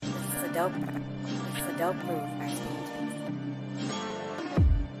a dope groove.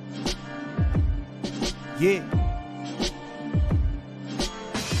 Yeah.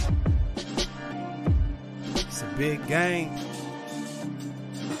 It's a big game.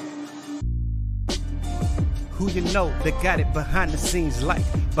 Who you know that got it behind the scenes like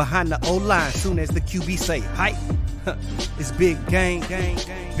behind the O-line soon as the QB say hype. It's big game,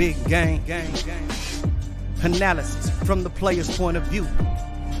 big game. Analysis from the player's point of view.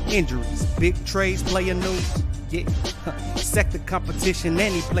 Injuries, big trades, player news. Yeah. Sector competition,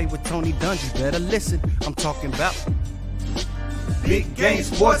 and he play with Tony Dungy. Better listen, I'm talking about Big Game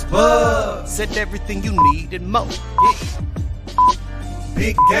Sports Buzz. Said everything you need and more. Yeah.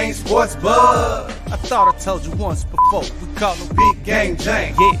 Big Game Sports Buzz. I thought I told you once before. We call him Big Game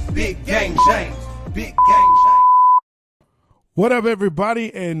James. Yeah, Big Game James. Big Game James. What up,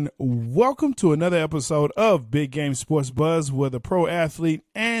 everybody, and welcome to another episode of Big Game Sports Buzz, where the pro athlete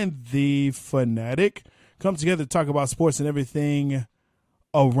and the fanatic come together to talk about sports and everything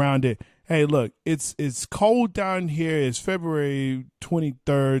around it. Hey, look, it's cold down here. It's February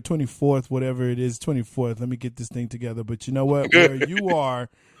 23rd, 24th, whatever it is, 24th. Let me get this thing together. But you know what? Where you are,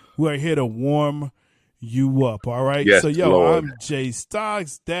 we're here to warm you up, all right? Yes, so, yo, Lord. I'm Jay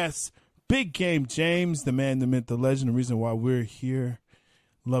Stocks. That's Big Game James, the man, the myth, the legend, the reason why we're here,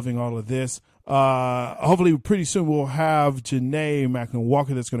 loving all of this. Hopefully, pretty soon we'll have Janae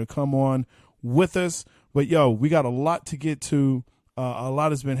Macklin-Walker that's going to come on with us. But, yo, we got a lot to get to. A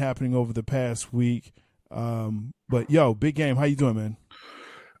lot has been happening over the past week. But, yo, Big Game, how you doing, man?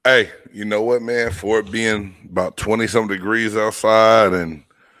 Hey, you know what, man? For it being about 20-some degrees outside and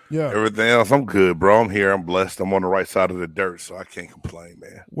everything else, I'm good, bro. I'm here. I'm blessed. I'm on the right side of the dirt, so I can't complain,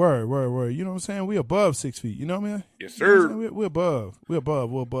 man. Word. You know what I'm saying? We above 6 feet. You know what I mean? Yes, sir. You know we're above. We're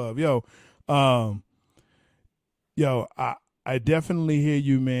above. Yo, I definitely hear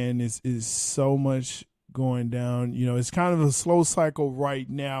you, man. Is so much going down. You know, it's kind of a slow cycle right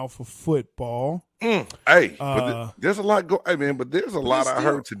now for football. Hey, but there's a lot Hey, man, but there's a lot I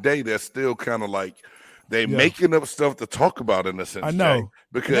heard today that's still kind of like they making up stuff to talk about in a sense. I know. Jay,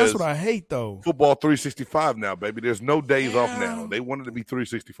 because that's what I hate, though. Football 365 now, baby. There's no days off now. They wanted to be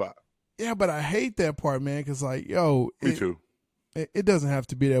 365. Yeah, but I hate that part, man, because, like, yo. Me too. It doesn't have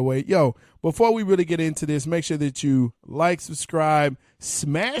to be that way. Yo, before we really get into this, make sure that you like, subscribe,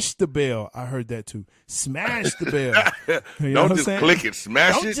 smash the bell. I heard that too. Smash the bell. You know Don't just click it,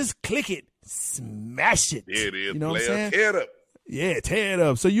 smash it. Don't just click it, smash it. There it is. You know what I'm saying? Tear it up. Yeah, tear it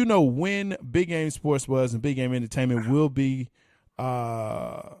up. So you know when Big Game Sports Buzz and Big Game Entertainment will be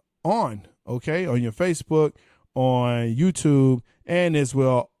on, okay? On your Facebook, on YouTube, and as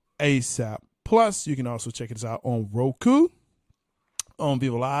well ASAP. Plus, you can also check us out on Roku, on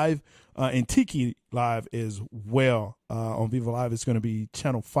Viva Live, and Tiki Live as well. On Viva Live, it's going to be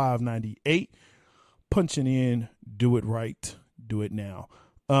channel 598. Punching in, do it right, do it now.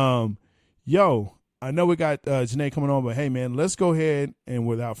 Yo, I know we got Janae coming on, but hey, man, let's go ahead and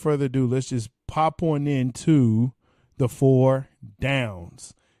without further ado, let's just pop on into the 4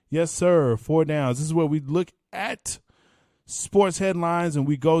 downs. Yes, sir, 4 downs. This is where we look at sports headlines and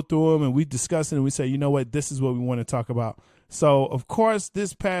we go through them and we discuss it and we say, you know what, this is what we want to talk about. So, of course,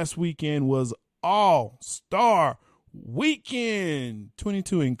 this past weekend was All-Star Weekend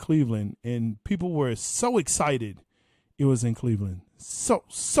 22 in Cleveland, and people were so excited it was in Cleveland.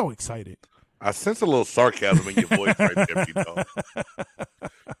 So excited. I sense a little sarcasm in your voice right there, you know.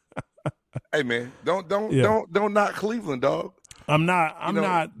 Hey, man, don't knock Cleveland, dog. I'm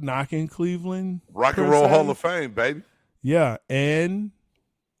not knocking Cleveland. Rock and Roll Hall of Fame, baby. Yeah, and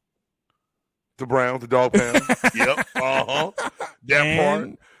the Browns, the Dog Pound. Yep. That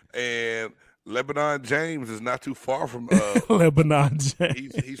part. And Lebanon James is not too far from Lebanon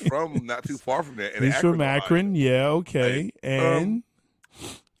James. He's from not too far from there. He's from Akron. Yeah, okay.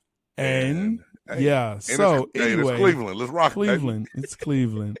 Hey, yeah. So anyway, it's Cleveland. Let's rock Cleveland. It's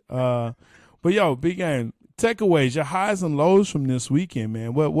Cleveland. But yo, Big Game, takeaways, your highs and lows from this weekend,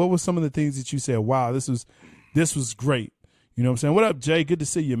 man. What were some of the things that you said, wow, this was great. You know what I'm saying? What up, Jay? Good to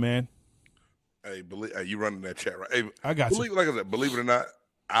see you, man. Hey, you running that chat, right? Hey, I got you. Like I said, believe it or not,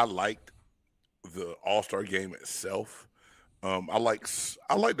 I liked the All-Star game itself. I like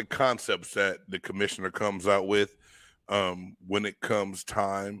the concepts that the commissioner comes out with when it comes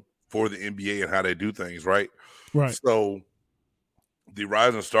time for the NBA and how they do things, right? Right. So the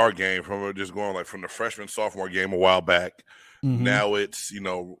Rising Star game, from just going like from the freshman sophomore game a while back, now it's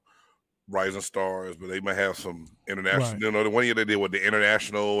Rising Stars, but they might have some international. Right. You know, the one year they did with the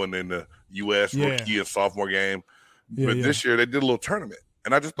international and then the U.S. rookie and sophomore game. But this year they did a little tournament,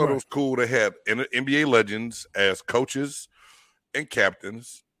 and I just thought it was cool. They had NBA legends as coaches and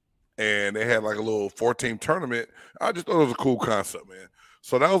captains, and they had like a little 14 tournament. I just thought it was a cool concept, man.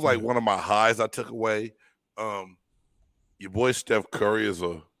 So that was like one of my highs I took away. Your boy Steph Curry is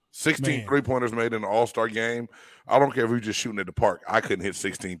a 16 3-pointers made in an all-star game. I don't care if he's just shooting at the park. I couldn't hit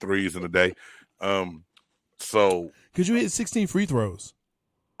 16 threes in a day. So could you hit 16 free throws?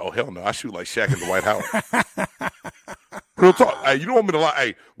 Oh, hell no. I shoot like Shaq in the White House. Real talk. Hey, you don't want me to lie.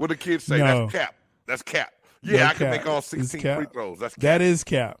 Hey, what the kids say, that's cap. That's cap. Yeah, I can make all 16 free throws. That's cap. That is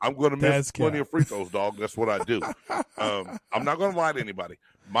cap. I'm going to miss plenty of free throws, dog. That's what I do. I'm not going to lie to anybody.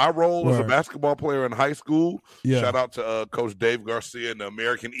 My role as a basketball player in high school, shout out to Coach Dave Garcia and the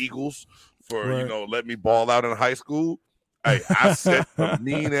American Eagles for, letting me ball out in high school. Hey, I set some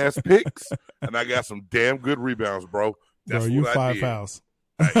mean-ass picks, and I got some damn good rebounds, bro. That's you what I did. 5 fouls.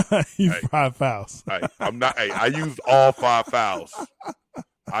 Hey, 5 fouls. Hey, I'm not. Hey, I used all 5 fouls.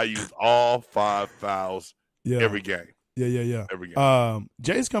 I used all 5 fouls every game. Yeah. Every game.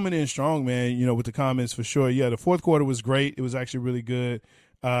 Jay's coming in strong, man. With the comments for sure. Yeah, the fourth quarter was great. It was actually really good.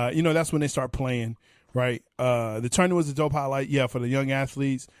 That's when they start playing, right? The tournament was a dope highlight. Yeah, for the young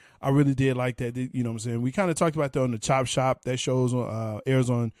athletes, I really did like that. You know what I'm saying? We kind of talked about that on the Chop Shop. That shows airs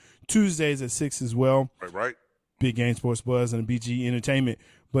on Tuesdays at 6 as well. Right. Big Game Sports Buzz and BG Entertainment.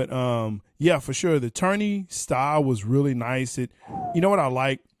 But, for sure, the tourney style was really nice. You know what I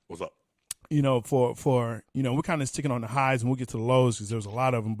like? What's up? For we're kind of sticking on the highs and we'll get to the lows because there's a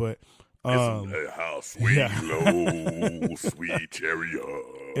lot of them. But how sweet, low, sweet cherry.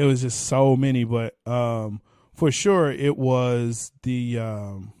 It was just so many. But for sure, it was the,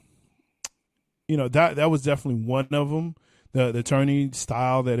 that was definitely one of them. The tourney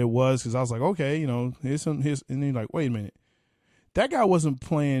style that it was, because I was like, okay, here's and then you're like, wait a minute, that guy wasn't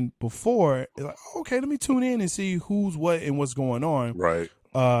playing before. Like, okay, let me tune in and see who's what and what's going on. Right.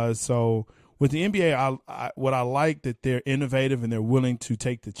 So with the NBA, what I like that they're innovative and they're willing to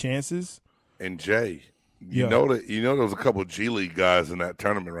take the chances. And Jay, you know there was a couple of G League guys in that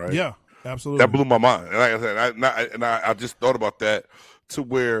tournament, right? Yeah, absolutely. That blew my mind. And like I said, I just thought about that to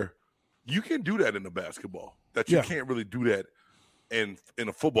where you can do that in the basketball. That you can't really do that in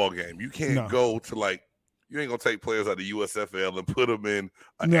a football game. You can't go to you ain't gonna take players out of the USFL and put them in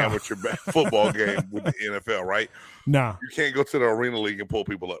an amateur football game with the NFL, right? Nah, you can't go to the Arena League and pull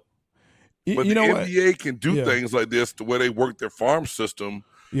people up. But the NBA can do things like this to where they work their farm system.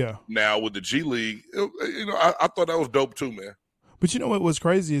 Yeah. Now with the G League, I thought that was dope too, man. But what was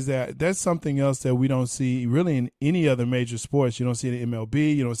crazy is that's something else that we don't see really in any other major sports. You don't see it in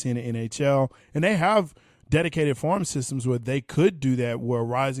MLB, you don't see it in the NHL, and they have dedicated farm systems where they could do that. Where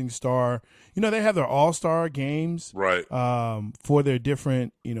Rising Star, they have their all-star games, right? For their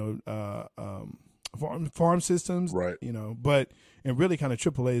different, farm systems, right? And really, kind of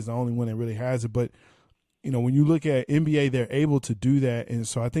AAA is the only one that really has it. But when you look at NBA, they're able to do that, and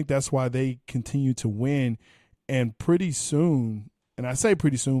so I think that's why they continue to win. And pretty soon, and I say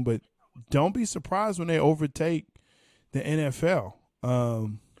pretty soon, but don't be surprised when they overtake the NFL.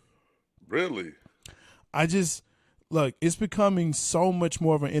 Really? It's becoming so much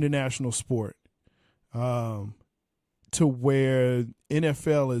more of an international sport, to where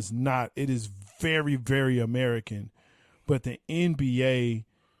NFL is not. It is very, very American, but the NBA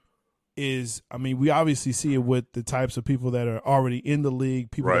is. I mean, we obviously see it with the types of people that are already in the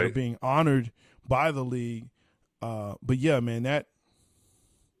league, people that are being honored by the league. But yeah, man, that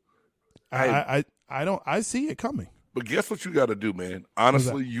I see it coming. But guess what you got to do, man?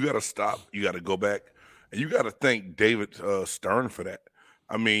 Honestly, you got to stop. You got to go back, and you got to thank David Stern for that.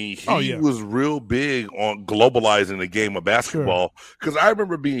 I mean, he was real big on globalizing the game of basketball. Because I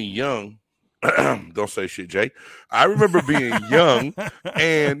remember being young. Don't say shit, Jay. I remember being young,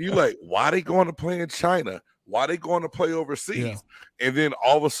 and you like, why they going to play in China? Why they going to play overseas? Yeah. And then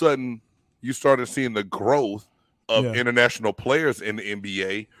all of a sudden, you started seeing the growth of international players in the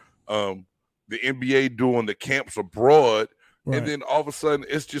NBA. The NBA doing the camps abroad, and then all of a sudden,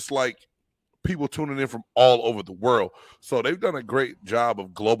 it's just like people tuning in from all over the world. So they've done a great job of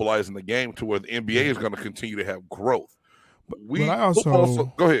globalizing the game to where the NBA is going to continue to have growth. But I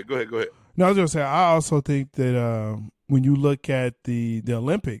also go ahead. No, I was going to say, I also think that when you look at the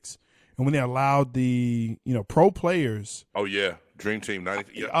Olympics and when they allowed the pro players. Oh yeah, Dream Team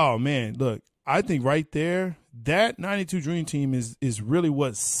 92. Yeah. Oh man, look, I think right there that 92 Dream Team is really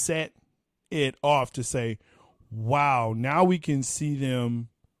what set it off to say, wow, now we can see them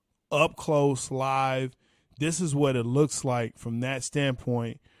up close, live. This is what it looks like from that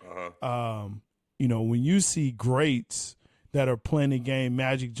standpoint. When you see greats that are playing the game,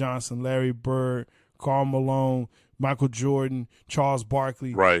 Magic Johnson, Larry Bird, Karl Malone, Michael Jordan, Charles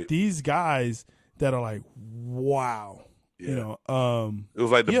Barkley, right? These guys that are like, wow. Yeah. You know, it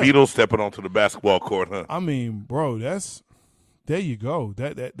was like the Beatles stepping onto the basketball court, huh? I mean, bro, there you go.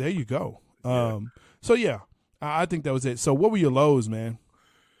 There you go. So yeah, I think that was it. So what were your lows, man?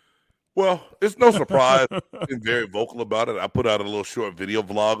 Well, it's no surprise. I've been very vocal about it. I put out a little short video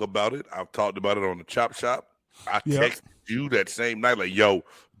vlog about it. I've talked about it on the Chop Shop. I texted you that same night, like, yo,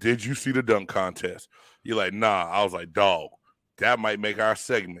 did you see the dunk contest? You're like, nah. I was like, dog, that might make our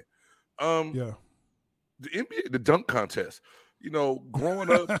segment. The NBA, the dunk contest. You know,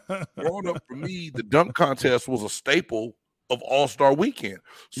 growing up for me, the dunk contest was a staple of All-Star Weekend.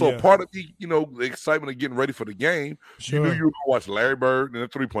 So part of the, you know, the excitement of getting ready for the game, you knew you were going to watch Larry Bird in the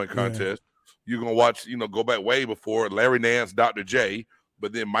three-point contest. You're going to watch, you know, go back way before Larry Nance, Dr. J,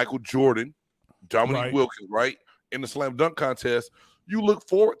 but then Michael Jordan, Dominique Wilkins, right, in the slam dunk contest. You look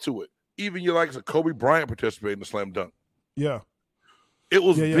forward to it. Even you like Kobe Bryant participated in the slam dunk. Yeah. It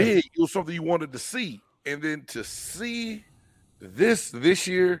was big. It was something you wanted to see. And then to see this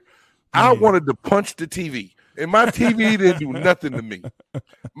year, I wanted to punch the TV. And my TV didn't do nothing to me.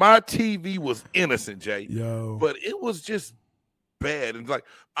 My TV was innocent, Jay. But it was just bad. And like,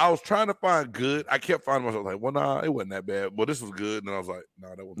 I was trying to find good. I kept finding myself like, well, nah, it wasn't that bad. Well, this was good. And I was like,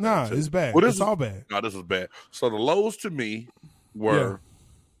 nah, that was bad. Nah, it's bad. Well, it's all bad. No, this was bad. So the lows to me were,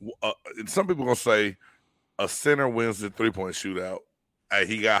 and some people are going to say, a center wins the three-point shootout.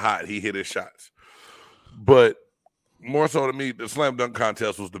 He got hot. He hit his shots. But more so to me, the slam dunk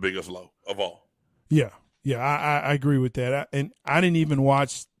contest was the biggest low of all. Yeah, I agree with that. And I didn't even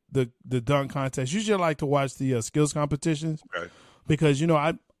watch the dunk contest. Usually I like to watch the skills competitions because, you know,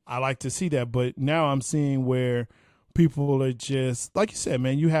 I like to see that. But now I'm seeing where people are just, like you said,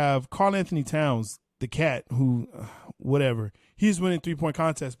 man, you have Karl Anthony Towns, the cat, who, whatever, he's winning three-point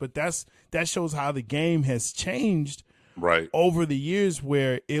contests. But that shows how the game has changed over the years,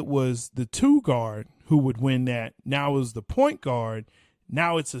 where it was the two guard who would win that. Now it was the point guard.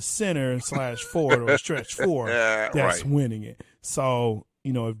 Now it's a center / forward or stretch four that's winning it. So,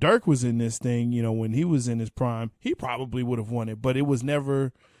 you know, if Dirk was in this thing, you know, when he was in his prime, he probably would have won it. But it was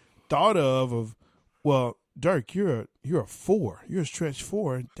never thought of, well, Dirk, you're a four. You're a stretch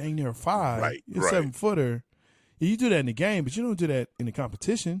four, dang near a five. You're a 7-footer. You do that in the game, but you don't do that in the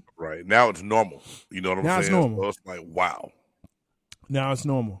competition. Right. Now it's normal. You know what I'm saying? Now it's normal. So it's like, wow. Now it's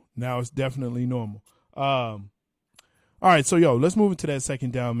normal. Now it's definitely normal. All right, so, let's move into that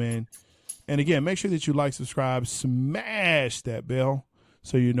second down, man. And, again, make sure that you like, subscribe, smash that bell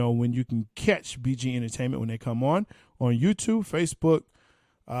so you know when you can catch BG Entertainment when they come on YouTube, Facebook,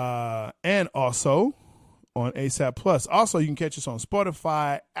 and also on ASAP Plus. Also, you can catch us on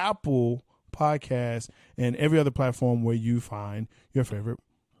Spotify, Apple Podcasts, and every other platform where you find your favorite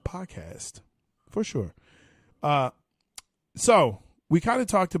podcast, for sure. So we kind of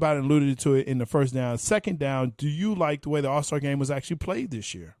talked about and alluded to it in the first down. Second down, do you like the way the All-Star game was actually played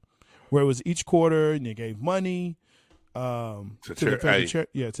this year, where it was each quarter and they gave money to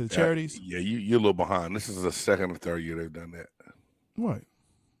the charities? Yeah, you're a little behind. This is the second or third year they've done that. What?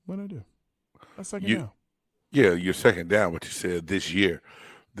 What did I do? That's second down. Yeah, you're second down, but you said this year.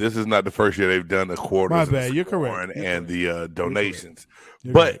 This is not the first year they've done the quarters. My bad. You're correct. And the donations.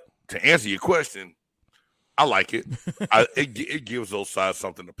 But to answer your question, I like it. It gives those sides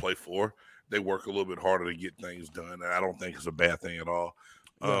something to play for. They work a little bit harder to get things done, and I don't think it's a bad thing at all.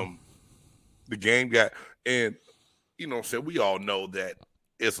 The game got – and, you know, we all know that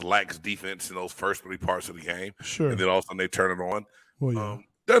it's lax defense in those first 3 parts of the game. Sure. And then all of a sudden they turn it on. Well,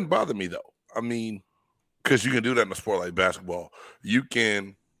 doesn't bother me, though. I mean, because you can do that in a sport like basketball. You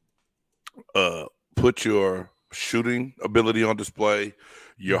can put your shooting ability on display,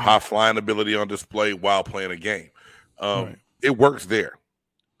 your high flying ability on display while playing a game. It works there.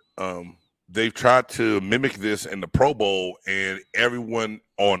 They've tried to mimic this in the Pro Bowl, and everyone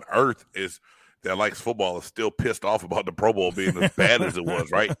on earth that likes football is still pissed off about the Pro Bowl being as bad as it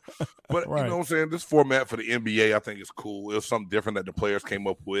was, right? But you know what I'm saying? This format for the NBA, I think, is cool. It was something different that the players came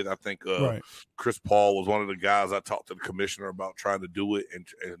up with. I think Chris Paul was one of the guys I talked to the commissioner about trying to do it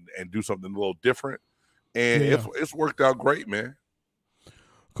and do something a little different. And it's worked out great, man.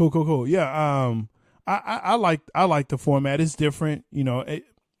 Cool. Yeah, I like the format. It's different. You know,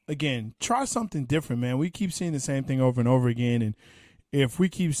 again, try something different, man. We keep seeing the same thing over and over again, and if we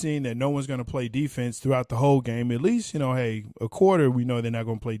keep seeing that no one's going to play defense throughout the whole game, at least, you know, hey, a quarter we know they're not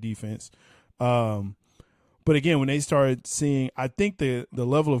going to play defense. But again, when they started seeing, I think the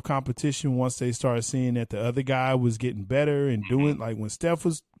level of competition, once they started seeing that the other guy was getting better and doing, like when Steph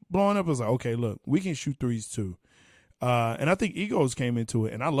was blowing up, it was like, okay, look, we can shoot threes too. And I think egos came into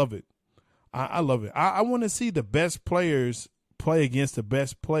it, and I love it. I love it. I want to see the best players play against the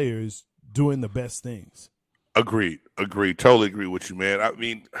best players doing the best things. Agreed. Totally agree with you, man. I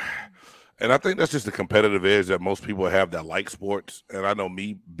mean, and I think that's just the competitive edge that most people have that like sports. And I know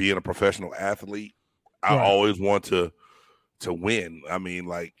me being a professional athlete, I always want to win. I mean,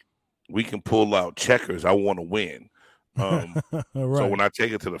 like, we can pull out checkers. I want to win. So when I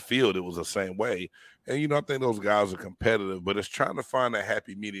take it to the field, it was the same way. And, I think those guys are competitive, but it's trying to find that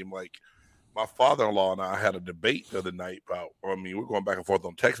happy medium. Like, my father-in-law and I had a debate the other night we're going back and forth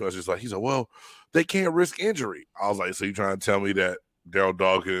on text messages. Like, he said, well, they can't risk injury. I was like, so you trying to tell me that Daryl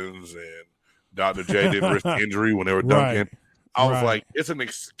Dawkins and Dr. J didn't risk injury when they were dunking? I was like, it's an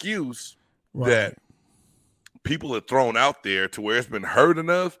excuse that people are thrown out there to where it's been heard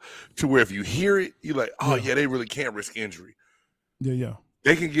enough to where if you hear it, you're like, oh, yeah, they really can't risk injury. Yeah.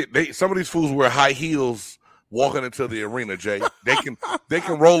 They can some of these fools wear high heels walking into the arena, Jay. They can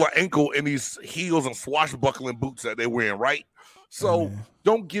roll an ankle in these heels and swashbuckling boots that they're wearing, right? So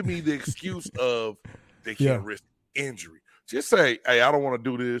don't give me the excuse of they can't risk injury. Just say, hey, I don't want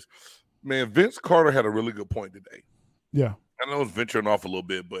to do this. Man, Vince Carter had a really good point today. Yeah. I know it's venturing off a little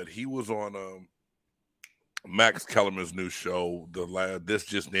bit, but he was on Max Kellerman's new show, This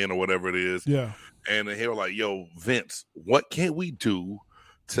Just In or whatever it is. Yeah. And they were like, yo, Vince, what can we do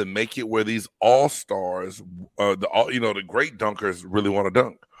to make it where these all-stars, the great dunkers really want to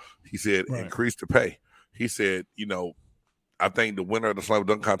dunk? He said, increase the pay. He said, I think the winner of the slam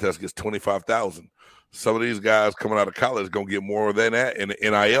dunk contest gets $25,000. Some of these guys coming out of college going to get more than that in the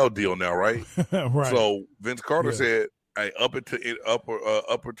NIL deal now, right? So Vince Carter said, hey, upper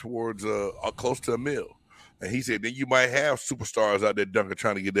towards close to $1 million. And he said, then you might have superstars out there dunking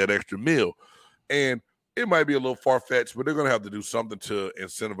trying to get that extra $1 million. And it might be a little far-fetched, but they're going to have to do something to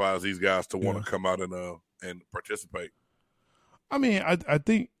incentivize these guys to want to come out and participate. I mean, I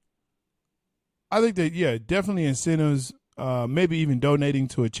think that, definitely incentives, maybe even donating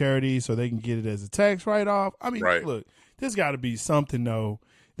to a charity so they can get it as a tax write-off. I mean, look, there's got to be something, though,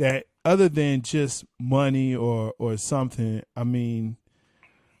 that other than just money or something, I mean,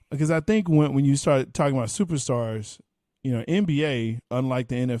 because I think when you start talking about superstars, NBA, unlike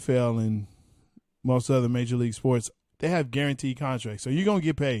the NFL and most other major league sports, they have guaranteed contracts. So you're going to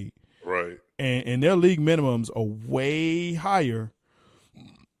get paid. Right. And their league minimums are way higher,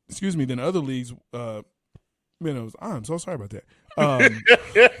 than other leagues' minimums. I'm so sorry about that.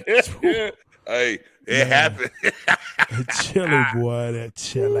 Hey, it happened. Chili, boy, that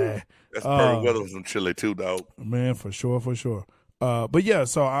chili. That's perfect weather for some chili too, dog. Man, for sure. But yeah,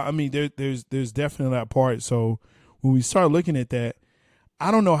 so I mean, there's definitely that part. So when we start looking at that, I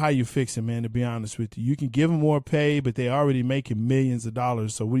don't know how you fix it, man, to be honest with you. You can give them more pay, but they already making millions of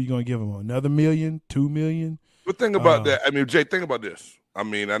dollars. So what are you going to give them? Another $1 million, $2 million? But think about that. I mean, Jay, think about this. I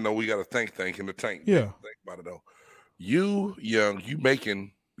mean, I know we got to think in the tank. Yeah. Think about it, though. You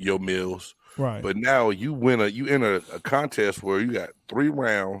making your meals. Right. But now you enter a contest where you got 3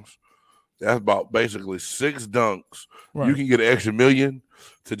 rounds. That's about basically 6 dunks. Right. You can get an extra $1 million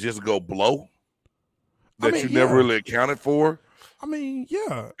to just go blow that you never really accounted for. I mean,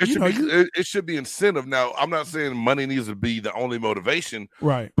 yeah. It should be incentive. Now, I'm not saying money needs to be the only motivation.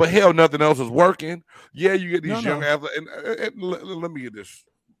 Right. But hell, nothing else is working. Yeah, you get these young athletes. And let me get this.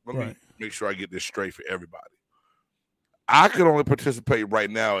 Let me make sure I get this straight for everybody. I could only participate right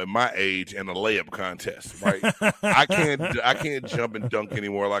now at my age in a layup contest, right? I can't jump and dunk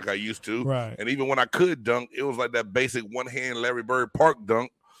anymore like I used to. Right. And even when I could dunk, it was like that basic one-hand Larry Bird Park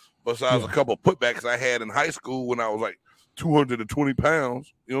dunk, besides a couple of putbacks I had in high school when I was like 220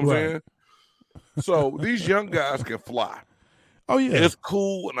 pounds. You know what I'm saying? So these young guys can fly. Oh, yeah. It's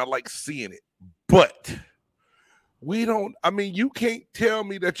cool, and I like seeing it. But you can't tell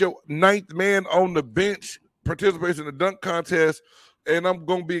me that your 9th man on the bench participates in the dunk contest and I'm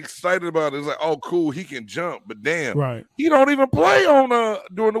going to be excited about it. It's like, oh, cool, he can jump. But damn, he don't even play on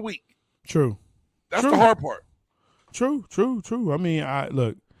during the week. True. That's the hard part. True. I mean,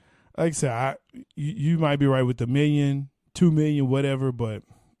 look, like I said, you might be right with the $1 million, $2 million, whatever, but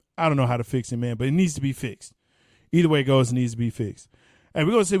I don't know how to fix it, man. But it needs to be fixed. Either way it goes, it needs to be fixed. And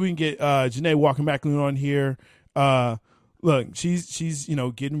we're going to see if we can get Janae Walker-Macklin on here. Look, she's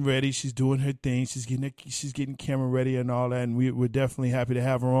getting ready. She's doing her thing. She's getting camera ready and all that. And we're definitely happy to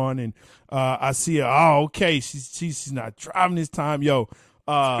have her on. And I see her. Oh, okay. She's not driving this time, yo.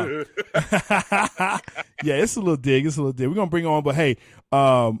 Yeah, it's a little dig. We're gonna bring her on, but hey,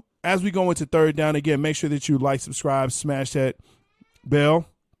 as we go into third down again, make sure that you like, subscribe, smash that bell.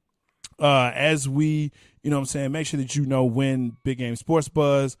 As we, make sure that you know when Big Game Sports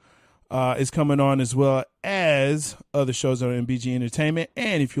Buzz is coming on, as well as other shows on MBG Entertainment.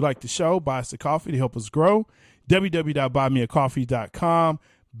 And if you like the show, buy us a coffee to help us grow.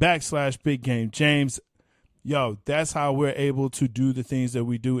 www.buymeacoffee.com/Big Game James. yo, that's how we're able to do the things that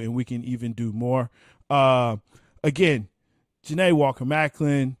we do, and we can even do more. Again, Janae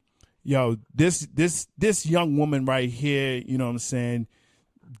Walker-Macklin, yo, this young woman right here, you know what I'm saying,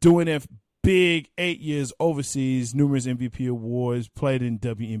 doing it big, 8 years overseas, numerous MVP awards, played in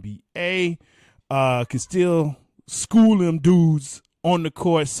WNBA, can still school them dudes on the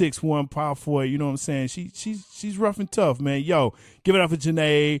court, 6'1", power forward, you know what I'm saying? She's rough and tough, man. Yo, give it up for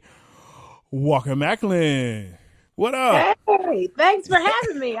Janae Walker-Macklin. What up? Hey, thanks for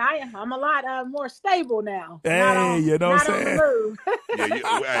having me. I'm a lot more stable now. Hey, you know what I'm saying? Hey,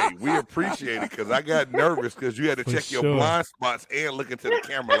 we appreciate it because I got nervous because you had to check your blind spots and look into the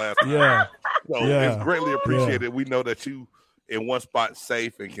camera last time. Yeah. So it's greatly appreciated. We know that you in one spot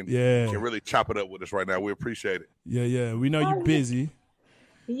safe and can really chop it up with us right now. We appreciate it. Yeah. We know you're busy.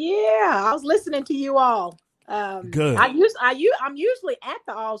 Yeah, I was listening to you all. Good. I'm usually at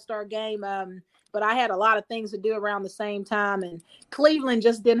the All-Star game, but I had a lot of things to do around the same time, and Cleveland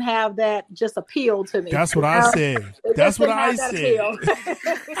just didn't have that just appeal to me. That's what I said. That's what I said.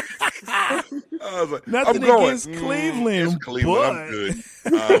 I was like, Nothing against Cleveland, Cleveland.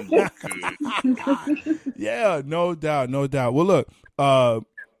 I'm good. Yeah, no doubt. Well, look,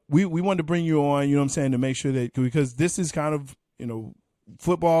 we wanted to bring you on, you know what I'm saying, to make sure that, because this is kind of, you know,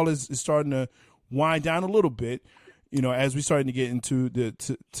 football is starting to wind down a little bit, you know, as we starting to get into the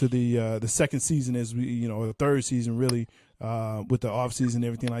second season, as we, you know, the third season really, with the off season and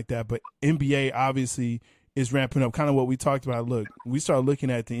everything like that. But NBA obviously is ramping up, kind of what we talked about. Look, we started looking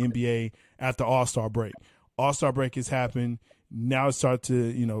at the NBA at the All-Star break. All-Star break has happened. Now it's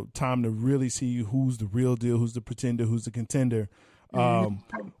time to really see who's the real deal, who's the pretender, who's the contender.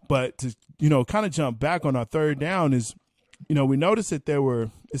 But to, you know, kind of jump back on our third down is, you know, we noticed that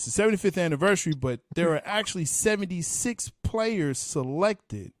it's the 75th anniversary, but there are actually 76 players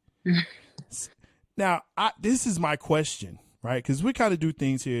selected. Now, this is my question, right? Because we kind of do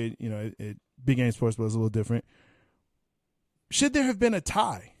things here, you know, at Big Game Sports, but it's a little different. Should there have been a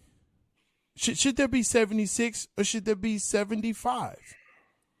tie? Should there be 76 or should there be 75?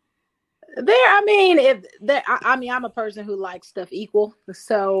 I'm a person who likes stuff equal,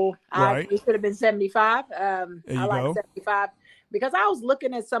 so it should have been 75. I like 75 because I was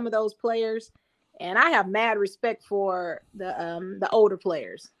looking at some of those players, and I have mad respect for the older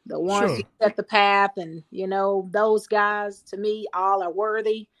players, the ones who set the path, and you know those guys. To me, all are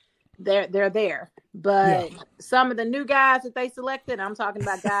worthy. They're there, but some of the new guys that they selected, I'm talking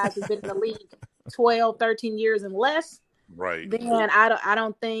about guys who've been in the league 12, 13 years and less. Right. Then I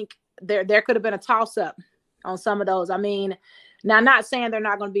don't think. There could have been a toss-up on some of those. I mean, now not saying they're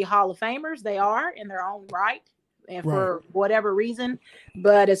not going to be Hall of Famers. They are in their own right and for whatever reason.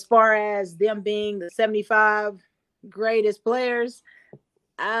 But as far as them being the 75 greatest players,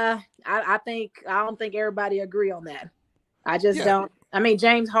 I don't think everybody agree on that. I just don't. I mean,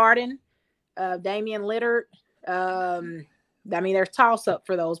 James Harden, Damian Lillard, there's toss-up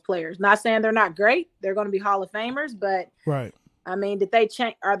for those players. Not saying they're not great. They're going to be Hall of Famers, but I mean, did they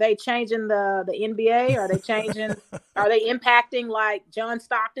change? Are they changing the NBA? Are they changing? Are they impacting like John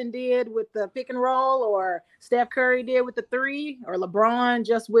Stockton did with the pick and roll, or Steph Curry did with the three, or LeBron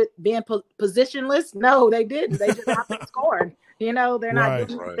just with being positionless? No, they didn't. They just not been scoring. You know, they're not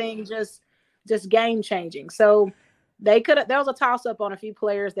doing anything just game changing. So they could have. There was a toss up on a few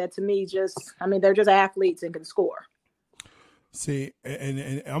players that to me they're just athletes and can score. See,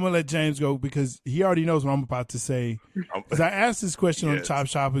 and I'm going to let James go because he already knows what I'm about to say. Because I asked this question on Top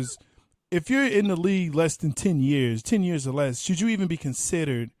Shoppers. If you're in the league less than 10 years or less, should you even be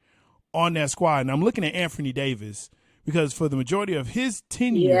considered on that squad? And I'm looking at Anthony Davis because for the majority of his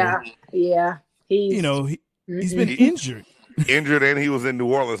tenure, he's been injured. Injured, and he was in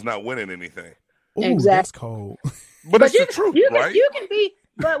New Orleans not winning anything. Ooh, exactly. That's cold. But it's the truth, right? You can be.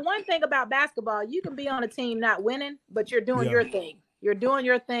 But one thing about basketball, you can be on a team not winning, but you're doing your thing. You're doing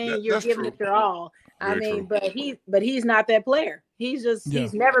your thing. You're giving it your all. But he's not that player. He's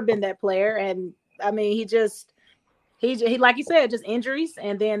never been that player. And I mean, he like you said, just injuries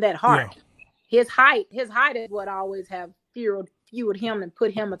and then that heart. Yeah. His height is what I always have fueled him and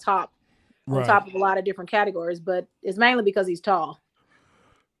put him on top of a lot of different categories. But it's mainly because he's tall.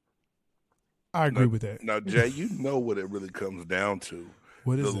 I agree with that. Now, Jay, you know what it really comes down to.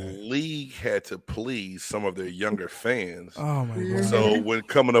 What is the league had to please some of their younger fans. Oh my God. So when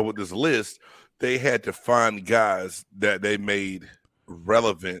coming up with this list, they had to find guys that they made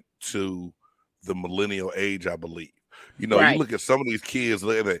relevant to the millennial age, I believe. You know, you look at some of these kids,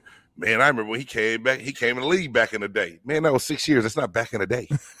 man, I remember when he came in the league back in the day. Man, that was 6 years. It's not back in the day.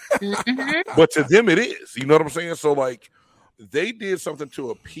 But to them, it is. You know what I'm saying? So, like, they did something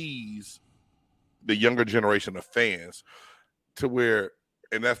to appease the younger generation of fans to where,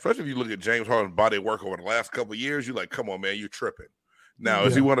 and especially if you look at James Harden's body of work over the last couple of years, you're like, come on, man, you're tripping. Now,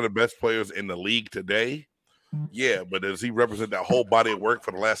 is he one of the best players in the league today? Yeah, but does he represent that whole body of work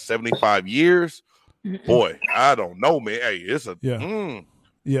for the last 75 years? Boy, I don't know, man. Hey, it's a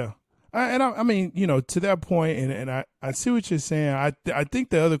yeah. I mean, you know, to that point, and I see what you're saying. I think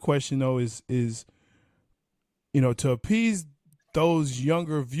the other question though is you know, to appease those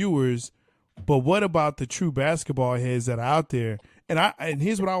younger viewers, but what about the true basketball heads that are out there? And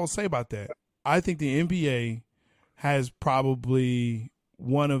here's what I will say about that. I think the NBA has probably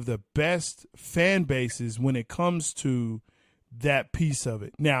one of the best fan bases when it comes to that piece of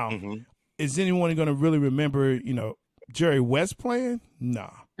it. Now, is anyone going to really remember, you know, Jerry West playing?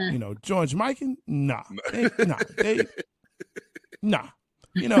 Nah. You know, George Mikan? Nah. Nah.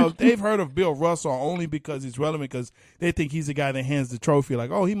 You know, they've heard of Bill Russell only because he's relevant, because they think he's the guy that hands the trophy. Like,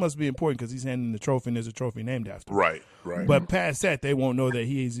 oh, he must be important because he's handing the trophy and there's a trophy named after him. Right. But past that, they won't know that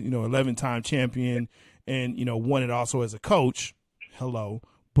he's, you know, 11-time champion and, you know, won it also as a coach. Hello.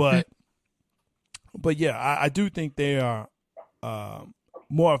 But yeah, I do think they are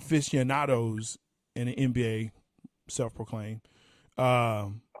more aficionados in the NBA, self-proclaimed,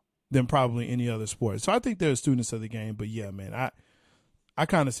 than probably any other sport. So I think they're students of the game. But yeah, man, I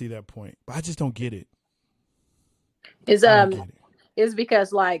kind of see that point, but I just don't get it. It's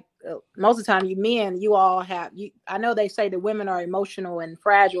because like most of the time you all have I know they say that women are emotional and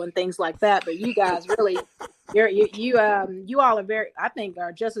fragile and things like that, but you guys really you all are I think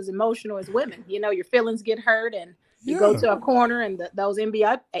are just as emotional as women. You know, your feelings get hurt and you go to a corner, and those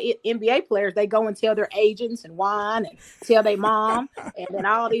NBA players, they go and tell their agents and whine and tell their mom and then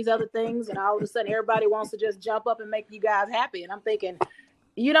all these other things, and all of a sudden everybody wants to just jump up and make you guys happy. And I'm thinking,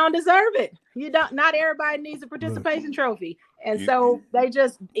 you don't deserve it. Not everybody needs a participation trophy. And so they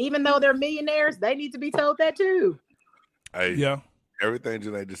just, even though they're millionaires, they need to be told that too. Everything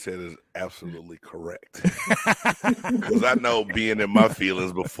Janae just said is absolutely correct. Because I know being in my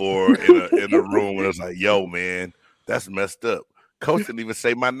feelings before in a room and it's like, yo, man, that's messed up. Coach didn't even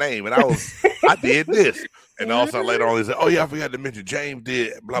say my name, and I did this. And all of a sudden later on, he said, oh, yeah, I forgot to mention James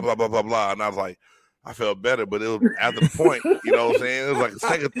did, blah, blah, blah, blah, blah. And I was like, I felt better, but it was after the point, you know what I'm saying? It was like a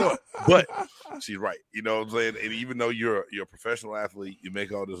second thought. But she's right, you know what I'm saying? And even though you're a professional athlete, you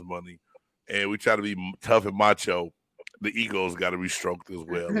make all this money, and we try to be tough and macho, the ego's got to be stroked as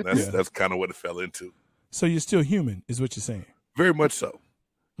well. And that's kind of what it fell into. So you're still human, is what you're saying? Very much so.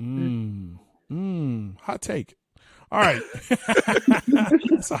 Hot take. All right.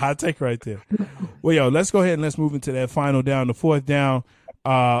 That's a hot take right there. Well, yo, let's go ahead and let's move into that final down, the fourth down.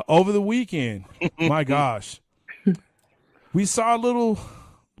 Over the weekend, my gosh, we saw a little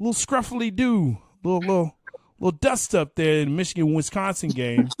scruffily do, little dust up there in the Michigan-Wisconsin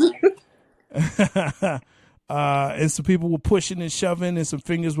game. And some people were pushing and shoving, and some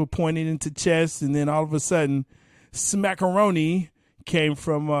fingers were pointing into chest, and then all of a sudden, smackaroni came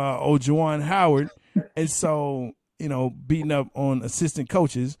from Juwan Howard, and so, you know, beating up on assistant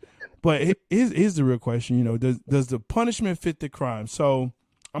coaches. But here's the real question, you know, does the punishment fit the crime? So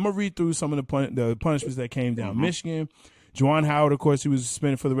I'm gonna read through some of the punishments that came down. Michigan, Juwan Howard, of course, he was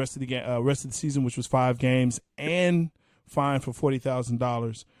suspended for the rest of the season, which was 5 games, and fined for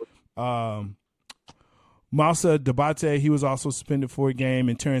 $40,000. Moussa Dabate, he was also suspended for a game,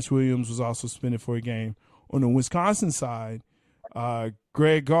 and Terrence Williams was also suspended for a game. On the Wisconsin side,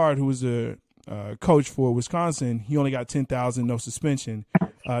 Greg Gard, who was the coach for Wisconsin, he only got $10,000, no suspension.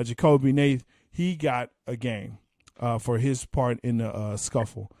 Jacoby Nath, he got a game for his part in the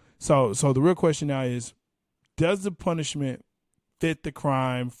scuffle. So the real question now is, does the punishment fit the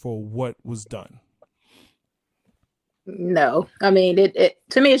crime for what was done? No. I mean, it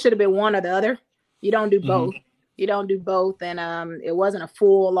to me, it should have been one or the other. You don't do both. You don't do both. And it wasn't a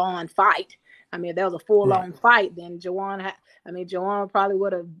full-on fight. I mean, if there was a full-on fight, then Juwan probably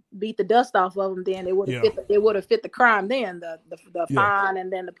would have beat the dust off of him. Then it would have fit the crime. Then the fine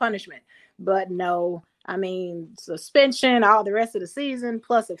and then the punishment. But no, I mean, suspension all the rest of the season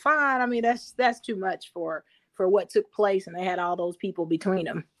plus a fine. I mean, that's too much for what took place, and they had all those people between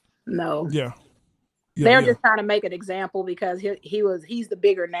them. No. They're just trying to make an example because he's the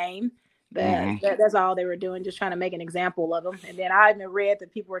bigger name. That's all they were doing, just trying to make an example of him. And then I even read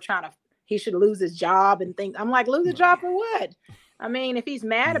that people were he should lose his job and things. I'm like, lose a job for what? I mean, if he's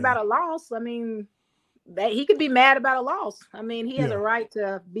mad about a loss, I mean, that he could be mad about a loss. I mean, he has a right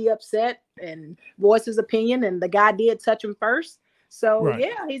to be upset and voice his opinion. And the guy did touch him first. So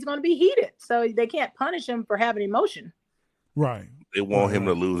he's going to be heated. So they can't punish him for having emotion. Right. They want him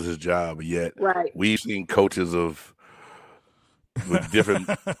to lose his job. Yet we've seen coaches of with different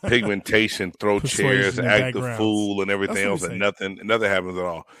pigmentation, throw chairs, Persuasion and act the backgrounds. fool, and everything That's what else, we and say. nothing happens at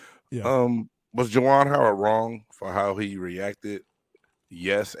all. Yeah. Was Juwan Howard wrong for how he reacted?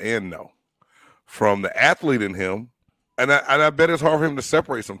 Yes and no. From the athlete in him, and I bet it's hard for him to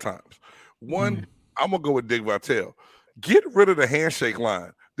separate sometimes. One, I'm gonna go with Dick Vitale. Get rid of the handshake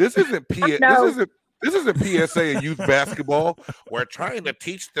line. This isn't this isn't PSA and youth basketball. We're trying to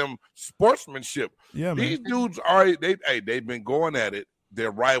teach them sportsmanship. Yeah, man. These dudes they've been going at it.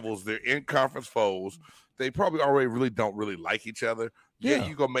 They're rivals. They're in conference foes. They probably already don't really like each other. Yeah,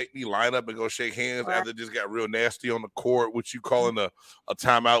 you gonna make me line up and go shake hands after it just got real nasty on the court, which you calling a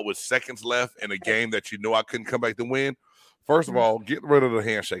timeout with seconds left in a game that you know I couldn't come back to win. First of all, get rid of the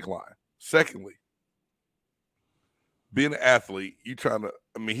handshake line. Secondly, being an athlete,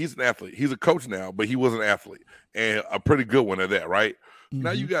 he's an athlete. He's a coach now, but he was an athlete and a pretty good one at that, right? Mm-hmm.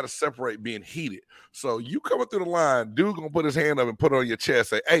 Now you got to separate being heated. So you coming through the line, dude gonna put his hand up and put it on your chest,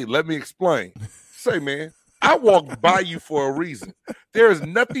 say, hey, let me explain. Say, man, I walked by you for a reason. There is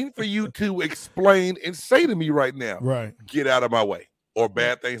nothing for you to explain and say to me right now. Right. Get out of my way or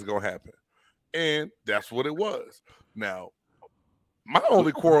bad things are going to happen. And that's what it was. Now, my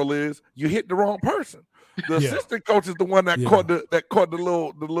only quarrel is you hit the wrong person. The assistant coach is the one that caught the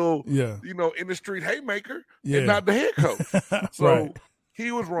little in the street haymaker and not the head coach. So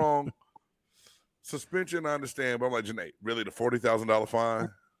he was wrong. Suspension, I understand, but I'm like, Janae, really the $40,000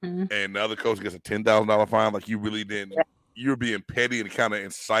 fine? And the other coach gets a $10,000 fine, like you really didn't. You're being petty and kind of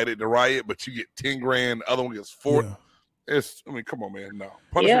incited the riot, but you get $10,000. The other one gets $4,000. Yeah. Come on, man. No,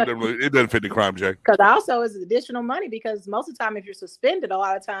 punishment it doesn't fit the crime, Jay. Because also it's additional money because most of the time, if you're suspended, a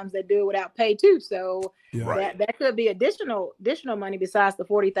lot of times they do it without pay too. So that could be additional money besides the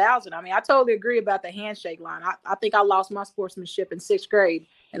 $40,000. I mean, I totally agree about the handshake line. I think I lost my sportsmanship in 6th grade,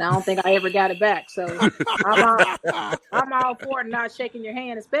 and I don't think I ever got it back. So I'm all for not shaking your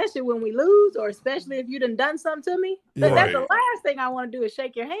hand, especially when we lose, or especially if you done something to me. But that's the last thing I want to do is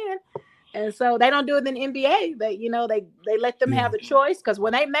shake your hand. And so they don't do it in the NBA. They let them have the choice because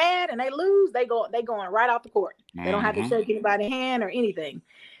when they mad and they lose, they going right off the court. They don't have to shake anybody's hand or anything.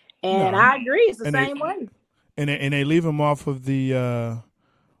 And I agree, it's the same way. And they leave them off the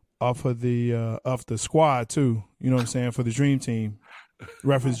squad too. You know what I'm saying, for the dream team.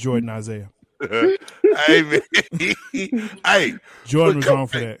 Reference Jordan Isaiah. Hey man, hey, Jordan was wrong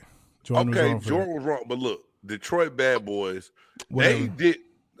for that. Jordan was wrong. But look, Detroit Bad Boys, Whatever. they did.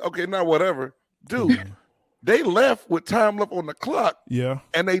 Okay, now whatever. Dude, they left with time left on the clock. Yeah.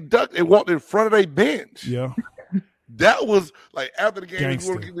 And they ducked and walked in front of their bench. Yeah. That was like after the game, you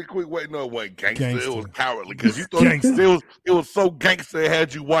want to give me a quick wait. No, it wasn't gangster. It was cowardly because you thought it was so gangster it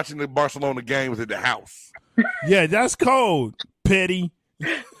had you watching the Barcelona games at the house. Yeah, that's cold. Petty.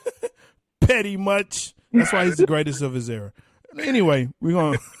 Petty much. That's why he's the greatest of his era. Anyway, we're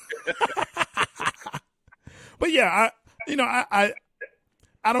going But yeah,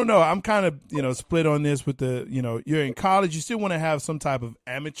 I don't know. I'm kind of, split on this with the, you're in college. You still want to have some type of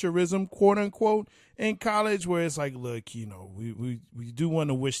amateurism, quote unquote, in college where it's like, look, we do want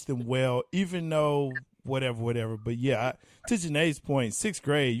to wish them well, even though whatever. But yeah, to Janae's point, 6th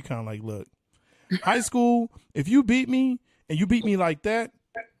grade, you kind of like, look, high school, if you beat me and you beat me like that,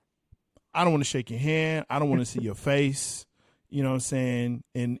 I don't want to shake your hand. I don't want to see your face. You know what I'm saying?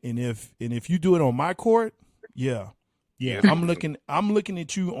 And if you do it on my court, yeah, I'm looking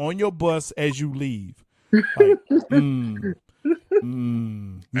at you on your bus as you leave. Like,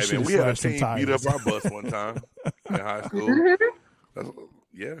 we had a team beat up our bus one time in high school.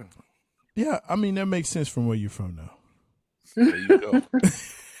 Yeah. I mean, that makes sense from where you're from, though. There you go.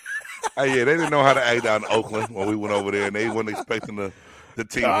 They didn't know how to act down in Oakland when we went over there, and they weren't expecting the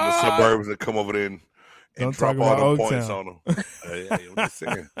team in the suburbs to come over there and drop all the points on them. I'm just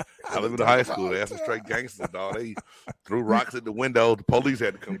saying. I live in the high school. They had some straight gangsters, dog. They threw rocks at the window. The police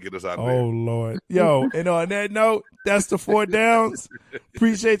had to come get us out of there. Oh, Lord. Yo, and on that note, that's the 4 downs.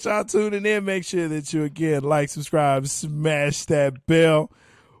 Appreciate y'all tuning in. Make sure that you, again, like, subscribe, smash that bell.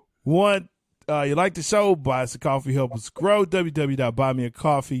 You like the show? Buy us a coffee. Help us grow.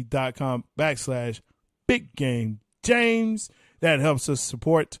 www.buymeacoffee.com/BigGameJames. That helps us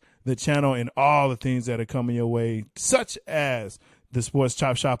support the channel and all the things that are coming your way, such as the Sports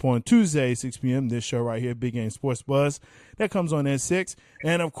Chop Shop on Tuesday, 6 p.m. This show right here, Big Game Sports Buzz, that comes on at 6.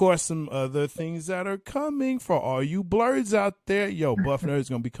 And, of course, some other things that are coming for all you blurs out there. Yo, Buff Nerd's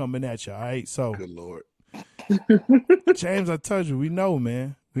going to be coming at you, all right? So, good Lord. James, I told you, we know,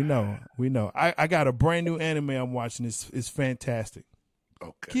 man. We know. I got a brand new anime I'm watching. It's fantastic.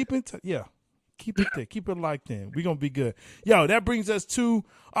 Okay. Keep it there. Keep it locked in. We're going to be good. Yo, that brings us to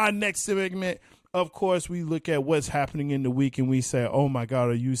our next segment of course, we look at what's happening in the week and we say, oh, my God,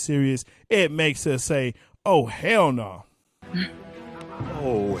 are you serious? It makes us say, oh, hell no.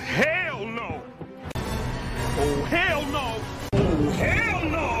 Oh, hell no. Oh, hell no. Oh, hell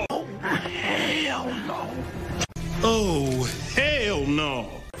no. Oh, hell no. Oh, hell no.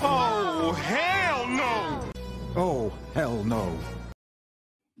 Oh, hell no. Oh, hell no.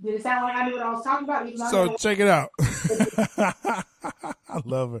 Did it sound like I knew what I was talking about? So check it out. I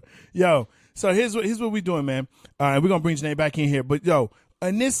love her. Yo, so here's what we're doing, man. We're going to bring Janae back in here. But, yo,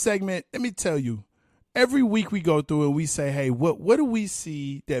 in this segment, let me tell you, every week we go through and we say, hey, what do we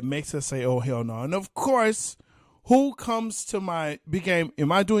see that makes us say, oh, hell no? And, of course, who comes to my big game?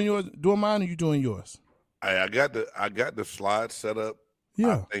 Am I doing mine or you doing yours? I got the slide set up.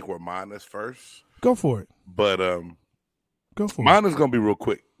 Yeah. I think where mine is first. Go for it. But go for mine it. is going to be real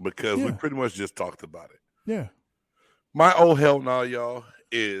quick because we pretty much just talked about it. Yeah. My oh hell no, y'all,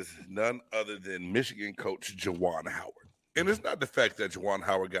 is none other than Michigan coach Juwan Howard. And it's not the fact that Juwan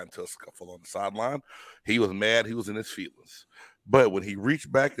Howard got into a scuffle on the sideline. He was mad. He was in his feelings. But when he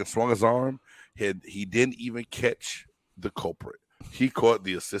reached back and swung his arm, he didn't even catch the culprit. He caught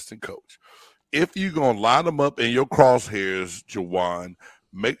the assistant coach. If you're going to line them up in your crosshairs, Juwan,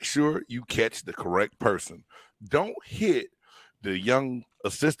 make sure you catch the correct person. Don't hit the young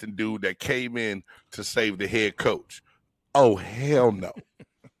assistant dude that came in to save the head coach. Oh, hell no.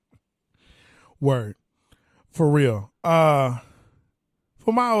 Word. For real. For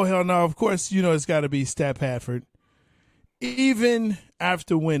my oh hell no, of course, you know it's got to be Stat Padford. Even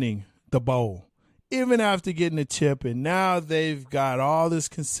after winning the bowl, even after getting a chip, and now they've got all this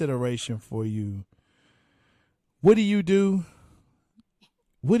consideration for you. What do you do?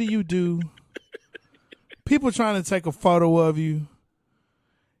 What do you do? People trying to take a photo of you.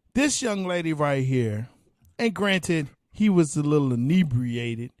 This young lady right here, and granted, he was a little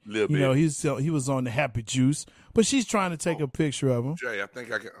inebriated. You know, he was on the happy juice, but she's trying to take a picture of him. Jay, I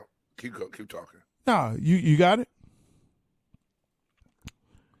think I can keep talking. No, you got it?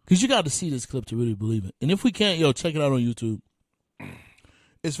 Because you got to see this clip to really believe it. And if we can't, check it out on YouTube.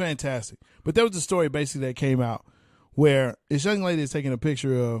 It's fantastic. But there was a story basically that came out where this young lady is taking a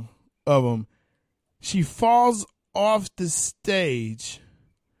picture of him. She falls off the stage.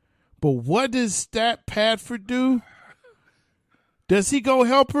 But what does Stat Padford do? Does he go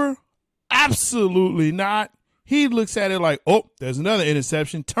help her? Absolutely not. He looks at it like, oh, there's another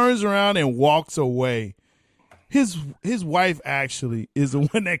interception, turns around and walks away. His wife actually is the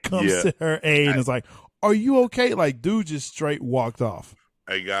one that comes to her aid and is like, are you okay? Like, dude just straight walked off.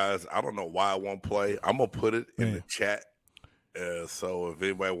 Hey, guys, I don't know why it won't play. I'm going to put it in the chat. So if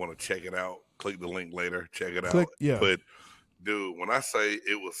anybody want to check it out, click the link later. Check it out. Yeah. But, dude, when I say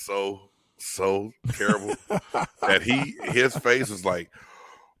it was so terrible that his face was like,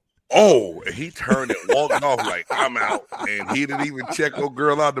 oh, and he turned and walked off like, I'm out. And he didn't even check no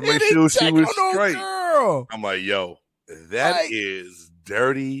girl out to make sure she was straight. I'm like, yo, that is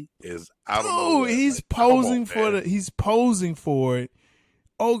dirty is out of nowhere. He's like, posing for it.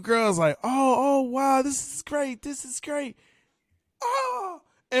 Old girl's like, oh, wow, this is great. Oh,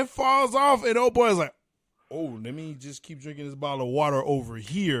 and falls off. And old boy's like, oh, let me just keep drinking this bottle of water over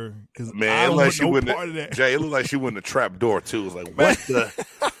here. Because I don't want no part of that. Jay, it looked like she went in the trap door, too. It was like, what the?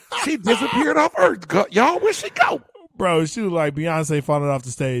 She disappeared off Earth. Y'all, where'd she go? Bro, she was like Beyonce falling off the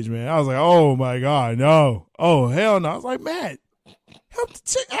stage, man. I was like, oh, my God, no. Oh, hell no. I was like, Matt, help the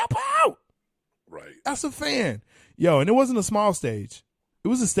chick, help her out. Right. That's a fan. Yo, and it wasn't a small stage. It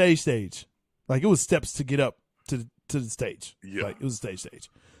was a stage. Like, it was steps to get up to the stage. Yeah. Like, it was a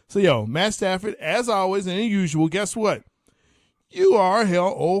stage. So, yo, Matt Stafford, as always and usual, guess what? You are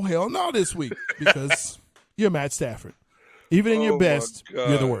hell no this week because you're Matt Stafford. Even in your best,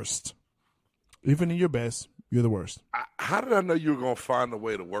 you're the worst. Even in your best, you're the worst. How did I know you were going to find a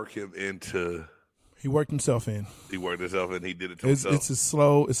way to work him into? He worked himself in. He worked himself in. He did it to himself. It's a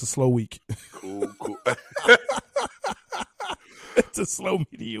slow week. Cool. It's a slow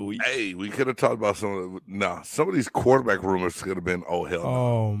media week. Hey, we could have talked about some of these quarterback rumors could have been hell no.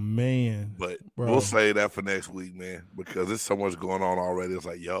 Oh man. But we'll say that for next week, man, because there's so much going on already. It's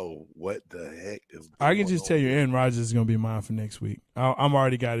like, yo, what the heck is going on? I can just tell you Aaron Rodgers is gonna be mine for next week. I'm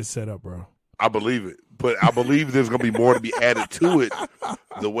already got it set up, bro. I believe it. But I believe there's gonna be more to be added to it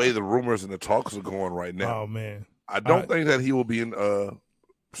the way the rumors and the talks are going right now. Oh man. I don't think that he will be in San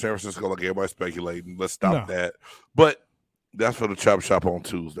Francisco like everybody's speculating. Let's stop that. But that's for the Chop Shop on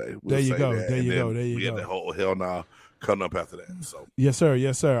Tuesday. There you go. There you go. We get the whole hell nah coming up after that. So yes,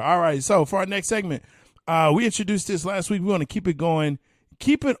 sir. All right. So for our next segment, we introduced this last week. We want to keep it going,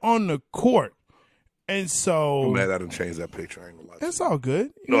 keep it on the court, And so I'm mad I didn't change that picture. I ain't gonna lie. it's all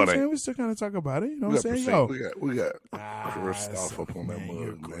good. You know what I'm saying? We still kind of talk about it. You know what I'm saying? Yo, we got Kristoff up on that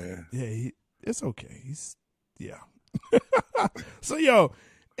mug, man. Yeah, it's okay. Yeah. So yo,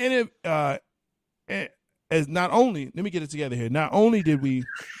 and it as not only, let me get it together here. Not only did we,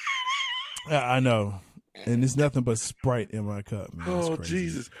 I know, and there's nothing but Sprite in my cup, man. Oh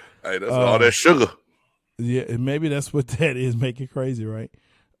Jesus! Hey, that's all that sugar. Yeah, and maybe that's what that is, make it crazy, right?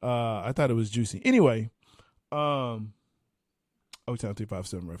 I thought it was juicy. Anyway, O-Town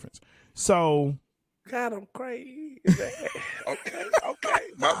 357 reference. So got him crazy. okay.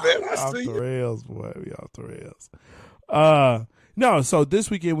 My bad. I off see the you. rails, boy. We off the rails. No, so this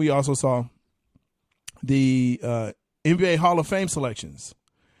weekend we also saw the NBA Hall of Fame selections.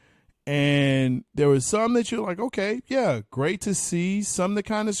 And there was some that you're like, okay, yeah, great to see. Some that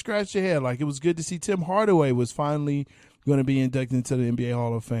kind of scratched your head. Like it was good to see Tim Hardaway was finally going to be inducted into the NBA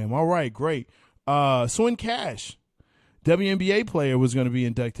Hall of Fame. All right, great. Swin Cash, WNBA player, was going to be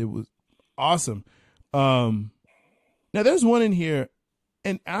inducted. It was awesome. Now there's one in here,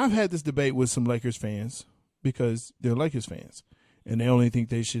 and I've had this debate with some Lakers fans because they're Lakers fans. And they only think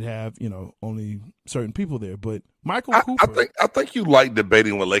they should have, only certain people there. But Michael Cooper, I think you like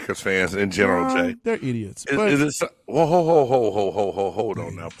debating with Lakers fans in general, Jay. They're idiots. Is it? Well, hold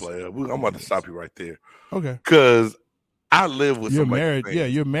on now, player. I'm about to stop you right there. Okay. Because I live with. You're some married. Lakers Yeah,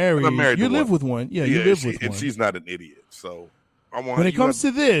 fans. you're married. I'm married You to live one. with one. Yeah, you live with one. And she's not an idiot. So when it comes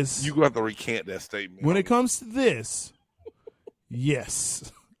to this, you have to recant that statement. When it comes to this,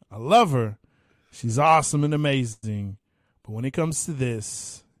 yes, I love her. She's awesome and amazing. But when it comes to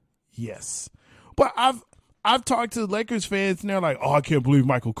this, yes. But I've talked to Lakers fans and they're like, "Oh, I can't believe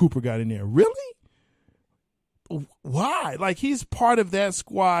Michael Cooper got in there." Really? Why? Like he's part of that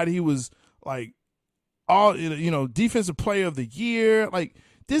squad. He was like all defensive player of the year. Like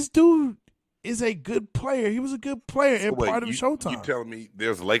this dude is a good player. He was a good player and part of Showtime. You telling me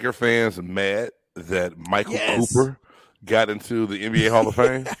there's Laker fans mad that Michael Cooper got into the NBA Hall of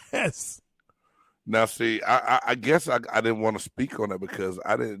Fame? Yes. Now, see, I guess I didn't want to speak on that because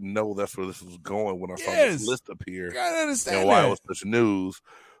I didn't know that's where this was going when I saw this list appear. You gotta understand and why it was such news.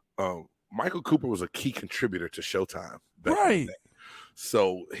 Michael Cooper was a key contributor to Showtime. Right.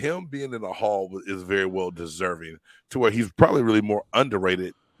 So him being in the hall is very well deserving to where he's probably really more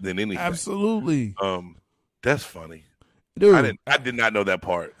underrated than anything. Absolutely. That's funny. Dude. I did not know that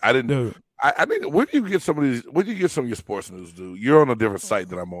part. I didn't. Dude. I think where do you get some of these? Where do you get some of your sports news, dude? You're on a different site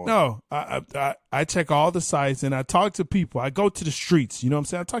than I'm on. No, I check all the sites and I talk to people. I go to the streets. You know what I'm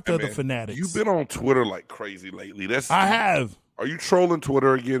saying? I talk to other fanatics. You've been on Twitter like crazy lately. I have. Are you trolling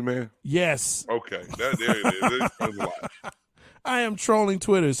Twitter again, man? Yes. Okay, there it is. There's a lot. I am trolling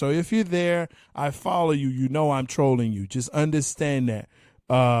Twitter. So if you're there, I follow you. You know I'm trolling you. Just understand that.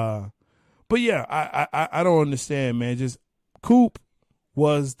 But yeah, I don't understand, man. Just Coop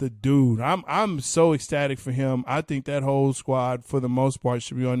was the dude. I'm so ecstatic for him. I think that whole squad, for the most part,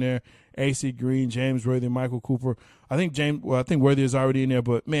 should be on there. AC Green, James Worthy, Michael Cooper. I think Worthy is already in there.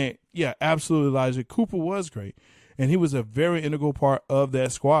 But man, yeah, absolutely, Elijah. Cooper was great, and he was a very integral part of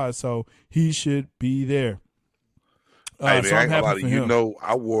that squad. So he should be there. Hey, man, so I'm happy for him.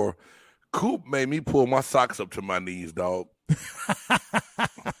 Coop made me pull my socks up to my knees, dog.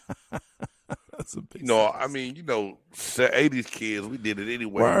 That's a big 80s kids, we did it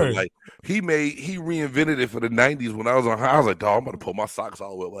anyway. Word. But like he reinvented it for the 90s when I was on high. I was like, dog, I'm about to pull my socks all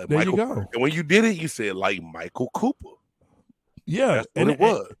the way up like there Michael. You go. And when you did it, you said like Michael Cooper. Yeah, that's what it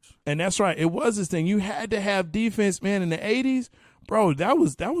was. And that's right. It was this thing. You had to have defense, man, in the 80s. Bro, that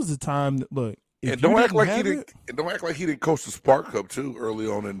was the time that, look. And don't act like he didn't coach the Spark Cup too early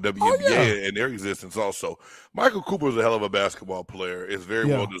on in WNBA and their existence also. Michael Cooper is a hell of a basketball player. Is very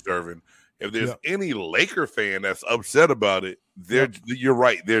well deserving. If there's any Laker fan that's upset about it, you're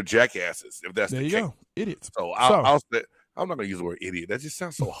right. They're jackasses. If that's the case, go. Idiots. So I'll say, I'm not gonna use the word idiot. That just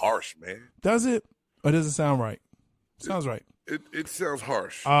sounds so harsh, man. Does it? Or does it sound right? Sounds right. It sounds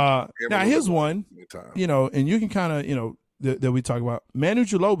harsh. Now here's one. And you can kind of that we talk about. Manu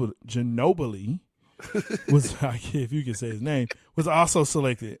Ginobili was, if you can say his name, was also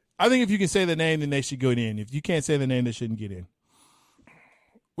selected. I think if you can say the name, then they should go in. If you can't say the name, they shouldn't get in.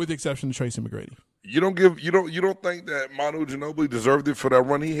 With the exception of Tracy McGrady. You don't think that Manu Ginobili deserved it for that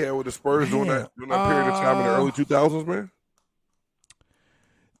run he had with the Spurs during that period of time in the early 2000s, man?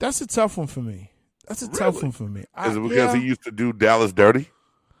 That's a tough one for me. Is it because he used to do Dallas dirty?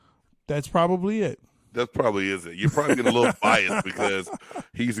 That's probably it. That probably is it. You're probably getting a little biased because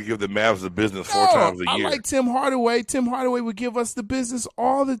he used to give the Mavs the business 4 times a year. I like Tim Hardaway. Tim Hardaway would give us the business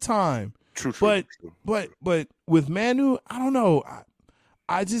all the time. True. But with Manu, I don't know.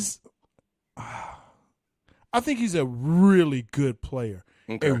 I just I think he's a really good player.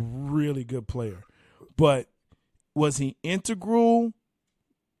 Okay. A really good player. But was he integral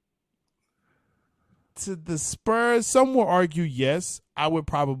to the Spurs? Some will argue yes. I would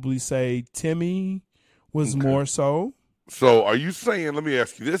probably say Timmy was more so. So are you saying, let me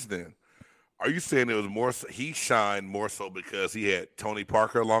ask you this then. Are you saying it was more so, he shined more so because he had Tony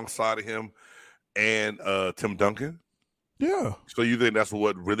Parker alongside of him and Tim Duncan? Yeah. So you think that's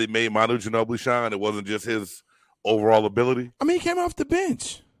what really made Manu Ginobili shine? It wasn't just his overall ability? I mean, he came off the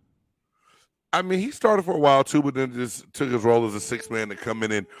bench. I mean, he started for a while too, but then just took his role as a sixth man to come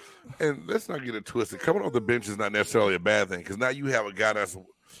in. And let's not get it twisted. Coming off the bench is not necessarily a bad thing because now you have a guy that's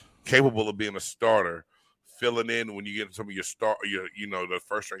capable of being a starter, filling in when you get some of your the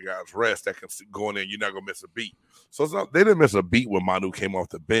first string guys rest that can go in there. You're not gonna miss a beat. So it's not, they didn't miss a beat when Manu came off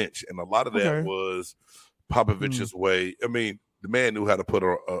the bench, and a lot of that was Popovich's way. I mean, the man knew how to put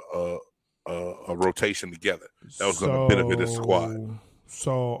a rotation together that was going to benefit his squad.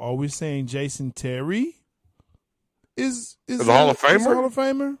 So are we saying Jason Terry is a Hall of Famer? Is a Hall of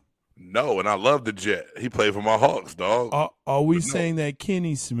Famer? No, and I love the Jet. He played for my Hawks, dog. Are we saying that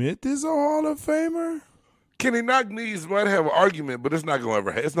Kenny Smith is a Hall of Famer? Kenny Knock-Knees might have an argument, but it's not going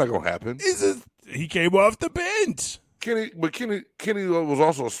to happen. He came off the bench. Kenny was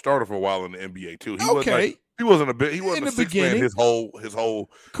also a starter for a while in the NBA too. He wasn't a sixth man his whole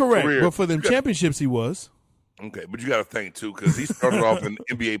correct career. But for them championships he was. Okay, but you got to think too, because he started off in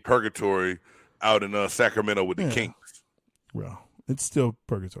NBA purgatory out in Sacramento with the Kings. Well, it's still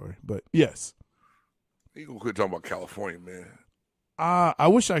purgatory, but yes. You gonna quit talking about California, man? I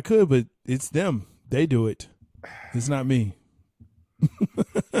wish I could, but it's them. They do it. It's not me.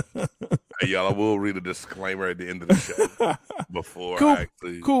 Hey, y'all, I will read a disclaimer at the end of the show before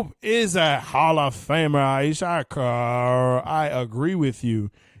Coop is a Hall of Famer, Aisha. I agree with you.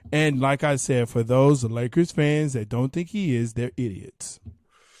 And like I said, for those Lakers fans that don't think he is, they're idiots.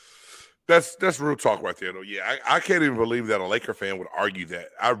 That's real talk right there, though. Yeah, I can't even believe that a Laker fan would argue that.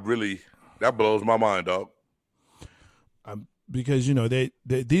 That blows my mind, dog. Because,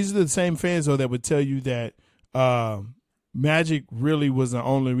 these are the same fans, though, that would tell you that Magic really was the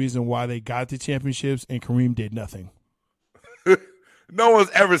only reason why they got the championships and Kareem did nothing. No one's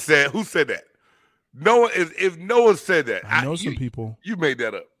ever said. Who said that? If no one said that. I know some people. You made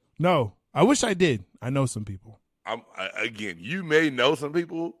that up. No, I wish I did. I know some people. Again, you may know some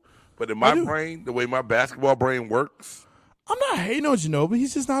people, but in my brain, the way my basketball brain works. I'm not hating on Ginobili.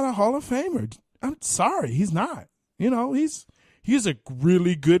 He's just not a Hall of Famer. I'm sorry. He's not. He's a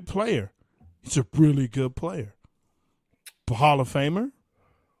really good player. He's a really good player. Hall of Famer.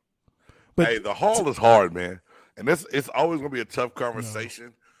 But hey, the Hall is hard, man. And it's always going to be a tough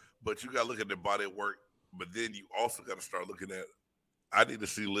conversation, but you got to look at their body of work. But then you also got to start looking at, I need to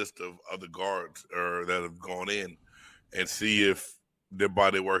see a list of other guards that have gone in and see if their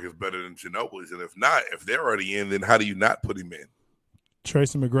body of work is better than Ginobili's. And if not, if they're already in, then how do you not put him in?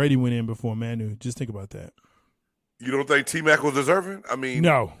 Tracy McGrady went in before Manu. Just think about that. You don't think T-Mac was deserving? I mean,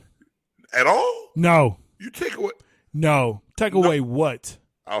 no. At all? No. You take away. No. Take away what?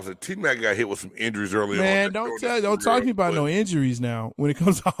 I was like, T-Mac got hit with some injuries early on. Man, don't talk to me about no injuries now. When it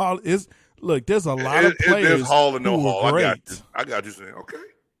comes to Hall, look, there's a lot of players. There's Hall and no Hall. Great. I got you saying, okay.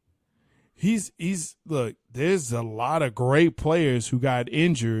 Look, there's a lot of great players who got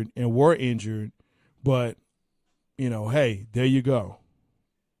injured and were injured, but hey, there you go.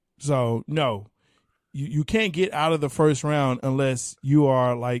 So no, you can't get out of the first round unless you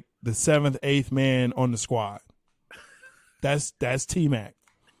are like the 7th, 8th man on the squad. That's T-Mac.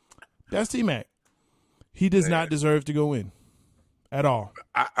 That's T-Mac. He does not deserve to go in at all.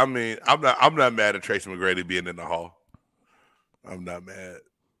 I mean, I'm not mad at Tracy McGrady being in the Hall. I'm not mad.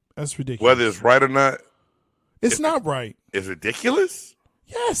 That's ridiculous. Whether it's right or not, it's not right. It's ridiculous.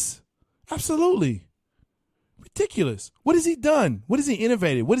 Yes, absolutely ridiculous. What has he done? What has he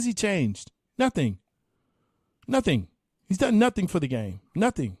innovated? What has he changed? Nothing. He's done nothing for the game.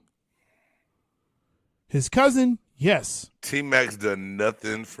 Nothing. His cousin, yes. T-Mac's done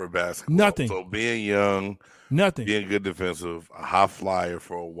nothing for basketball. Nothing. So being young, nothing. Being good defensive, a high flyer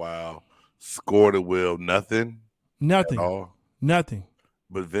for a while, scored at will, nothing. Nothing. At all. Nothing.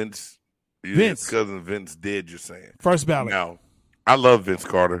 But Vince, his cousin Vince did, you're saying. First ballot. Now, I love Vince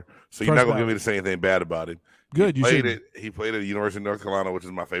Carter, so you're First not going to ballot. get me to say anything bad about him. Good, He played at the University of North Carolina, which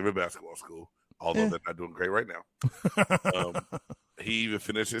is my favorite basketball school, although they're not doing great right now. He even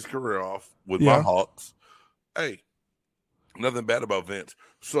finished his career off with my Hawks. Hey, nothing bad about Vince.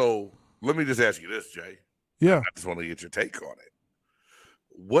 So let me just ask you this, Jay. Yeah. I just want to get your take on it.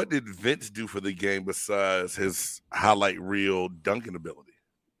 What did Vince do for the game besides his highlight reel dunking ability?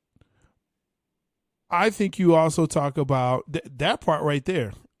 I think you also talk about that part right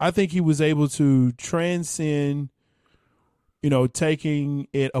there. I think he was able to transcend, taking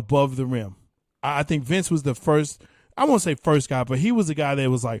it above the rim. I think Vince was the first, I won't say first guy, but he was the guy that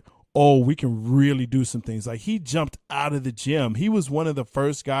was like, oh, we can really do some things. Like, he jumped out of the gym. He was one of the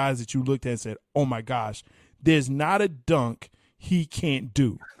first guys that you looked at and said, oh my gosh, there's not a dunk he can't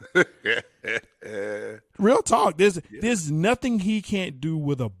do. Real talk. There's nothing he can't do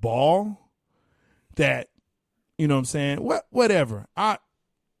with a ball that, you know what I'm saying? Whatever. I'm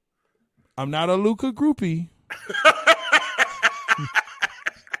not a Luka groupie.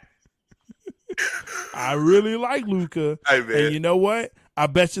 I really like Luka. Hey, man. And you know what? I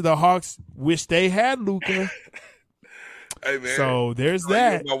bet you the Hawks wish they had Luka. Hey, man. So there's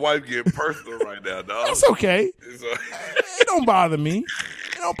that. My wife getting personal right now, dog. That's okay. It don't bother me.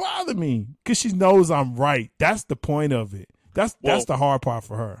 It don't bother me because she knows I'm right. That's the point of it. That's the hard part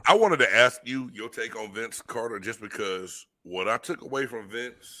for her. I wanted to ask you your take on Vince Carter, just because what I took away from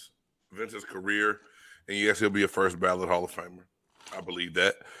Vince's career, and yes, he'll be a first ballot Hall of Famer. I believe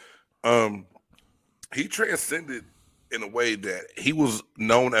that. He transcended in a way that he was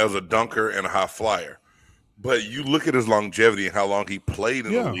known as a dunker and a high flyer. But you look at his longevity and how long he played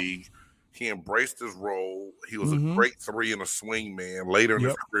in the league. He embraced his role. He was a great three and a swing man later in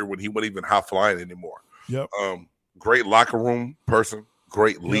his career when he wasn't even high flying anymore. Yep. Great locker room person,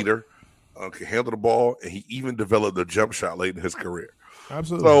 great leader, can handle the ball, and he even developed a jump shot late in his career.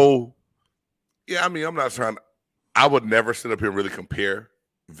 Absolutely. So, yeah, I mean, I would never sit up here and really compare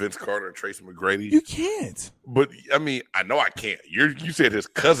Vince Carter and Tracy McGrady. You can't. But, I mean, I know I can't. You said his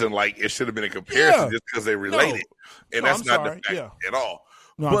cousin, like, it should have been a comparison just because they related. No. And that's not the fact at all.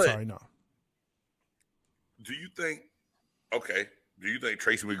 No, I'm sorry, no. Do you think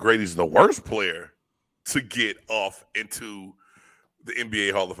Tracy McGrady's the worst player to get off into the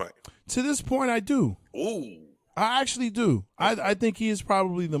NBA Hall of Fame? To this point, I do. Ooh. I actually do. I think he is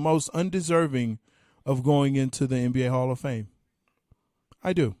probably the most undeserving of going into the NBA Hall of Fame.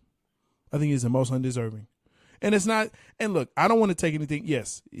 I do. I think he's the most undeserving. And it's not – and look, I don't want to take anything –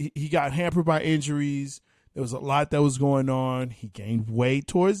 yes, he got hampered by injuries. There was a lot that was going on. He gained weight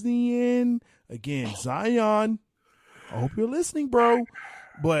towards the end. Again, Zion, I hope you're listening, bro.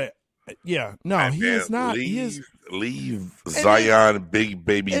 But, yeah, no, he is not. Leave Zion, Big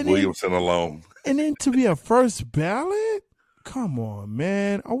Baby Williamson alone. And then to be a first ballot? Come on,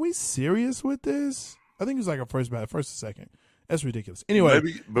 man. Are we serious with this? I think it was like a first ballot, first or second. That's ridiculous. Anyway.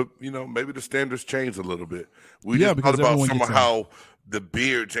 Maybe the standards changed a little bit. We just thought about somehow the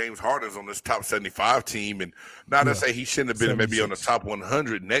beard James Harden's on this top 75 team, and not to say he shouldn't have been 76. Maybe on the top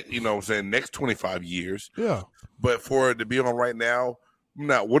 100 next 25 years. Yeah. But for it to be on right now,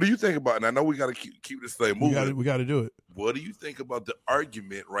 what do you think about, and I know we got to keep this thing moving. We got to do it. What do you think about the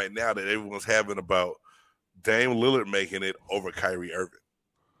argument right now that everyone's having about Dame Lillard making it over Kyrie Irving?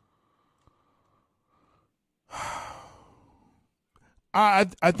 I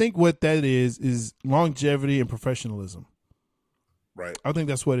think what that is longevity and professionalism. Right. I think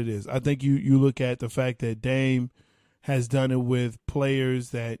that's what it is. I think you look at the fact that Dame has done it with players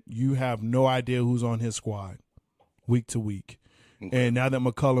that you have no idea who's on his squad week to week. Okay. And now that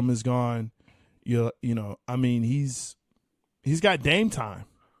McCollum is gone, I mean, he's got Dame time.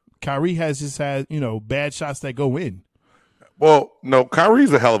 Kyrie has just had, bad shots that go in. Well, no,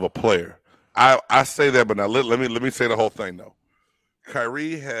 Kyrie's a hell of a player. I say that, but now let me say the whole thing though.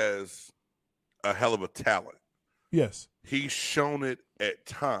 Kyrie has a hell of a talent. Yes. He's shown it at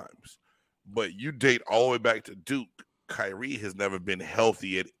times. But you date all the way back to Duke, Kyrie has never been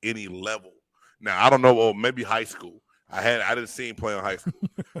healthy at any level. Now, I don't know, well, maybe high school. I didn't see him play in high school.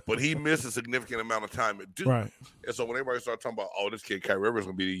 But he missed a significant amount of time at Duke. Right. And so when everybody started talking about, this kid Kyrie Irving is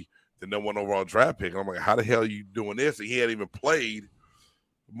going to be the number one overall draft pick, I'm like, how the hell are you doing this? And he hadn't even played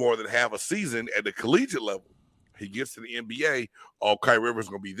more than half a season at the collegiate level. He gets to the NBA, Kyrie Irving's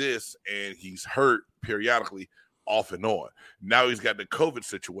going to be this, and he's hurt periodically off and on. Now he's got the COVID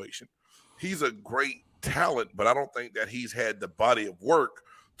situation. He's a great talent, but I don't think that he's had the body of work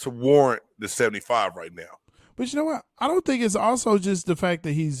to warrant the 75 right now. But you know what? I don't think it's also just the fact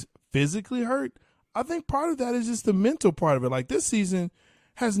that he's physically hurt. I think part of that is just the mental part of it. Like, this season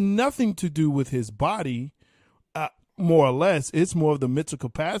has nothing to do with his body. More or less, it's more of the mental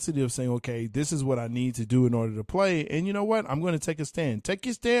capacity of saying, okay, this is what I need to do in order to play. And you know what? I'm going to take a stand. Take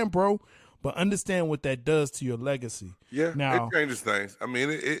your stand, bro, but understand what that does to your legacy. Yeah, now, it changes things. I mean,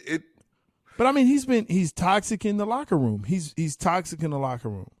 it. But I mean, he's toxic in the locker room. He's toxic in the locker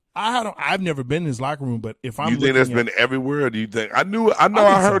room. I've never been in his locker room, but if I'm, you think that's been everywhere? Or do you think I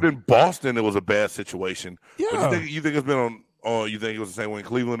heard in Boston it was a bad situation? Yeah, but you think it's been on? You think it was the same way in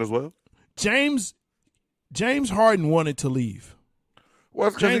Cleveland as well? James James Harden wanted to leave. Well,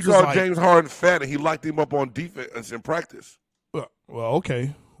 it's because he James was called like- James Harden fat and he locked him up on defense in practice. Well,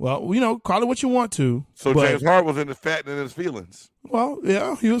 okay. Well, call it what you want to. So but- James Harden was in the fat and in his feelings. Well,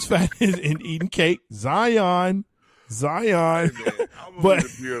 yeah, he was fat and eating cake. Zion. Hey, man, I'm going But- to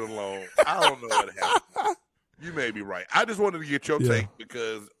leave the beard alone. I don't know what happened. You may be right. I just wanted to get your take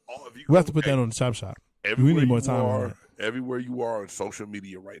because if you We'll have to put that on the Chop Shop. We need more time on that. Everywhere you are on social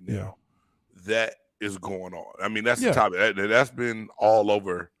media right now, Yeah. that is going on. I mean, that's Yeah. the topic. That's been all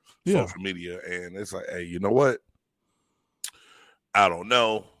over Yeah. social media. And it's like, hey, you know what? I don't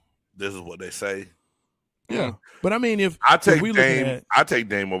know. This is what they say. Yeah. But I mean, if I take we looking Dame. at- I take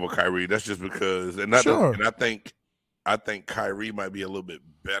Dame over Kyrie. That's just because, and Sure. and I think Kyrie might be a little bit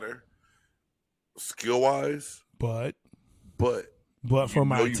better skill wise, but but for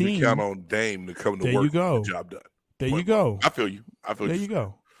my you team, can count on Dame to come to there work you go. and get the job done. there you go. I feel you. There you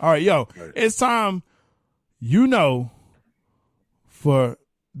go. All right, yo, Right. it's time. For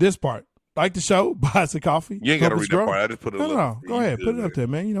this part, like the show, buy us a coffee. You ain't got to help us read that grow. part. I just put it. No. Go ahead, put it up there,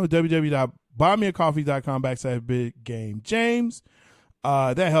 man. www.buymeacoffee.com/BigGameJames.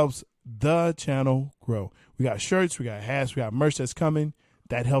 That helps the channel grow. We got shirts, we got hats, we got merch that's coming.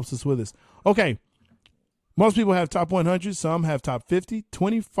 That helps us with this. Okay. Most people have top 100. Some have top 50,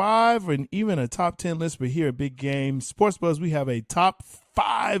 25, and even a top 10 list. But here at Big Game Sports Buzz, we have a top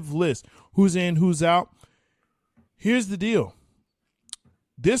 5 list. Who's in, who's out. Here's the deal.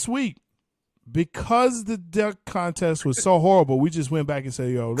 This week, because the dunk contest was so horrible, we just went back and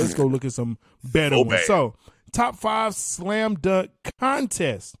said, yo, let's go look at some better So ones. bad. So, top 5 slam dunk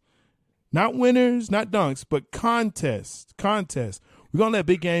contest. Not winners, not dunks, but contest. We're going to let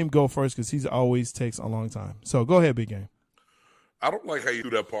Big Game go first because he always takes a long time. So, go ahead, Big Game. I don't like how you do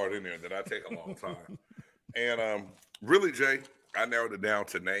that part in there that I take a long time. And really, Jay, I narrowed it down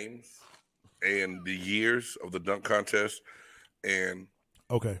to names and the years of the dunk contest. And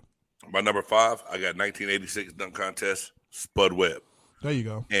Okay. my number 5, I got 1986 dunk contest, Spud Webb. There you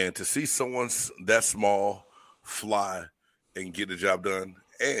go. And to see someone that small fly and get the job done,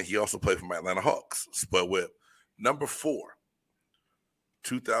 and he also played for my Atlanta Hawks, Spud Webb. Number 4,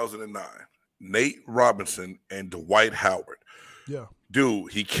 2009, Nate Robinson and Dwight Howard. Yeah.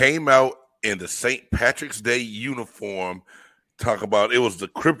 Dude, he came out in the St. Patrick's Day uniform. Talk about it was the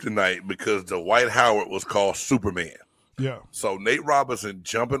kryptonite because Dwight Howard was called Superman. Yeah. So Nate Robinson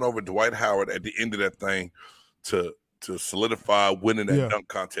jumping over Dwight Howard at the end of that thing to solidify winning that dunk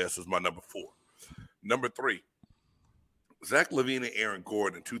contest is my number 4. Number 3, Zach LaVine and Aaron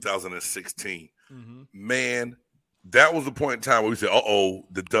Gordon in 2016. Man, that was the point in time where we said,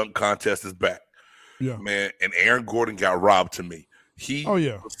 the dunk contest is back. Yeah. Man, and Aaron Gordon got robbed to me. He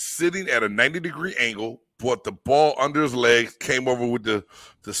was sitting at a 90-degree angle, brought the ball under his legs, came over with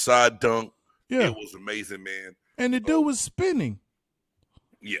the side dunk. Yeah. It was amazing, man. And the dude was spinning.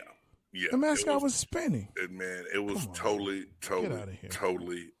 Yeah. The mascot was spinning. Man, it was totally outta here.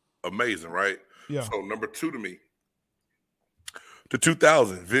 amazing, right? Yeah. So number 2 to me, the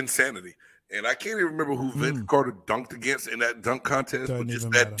 2000 Vinsanity. And I can't even remember who Vince Carter dunked against in that dunk contest, Doesn't but just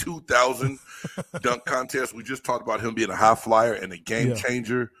even that matter. 2000 dunk contest. We just talked about him being a high flyer and a game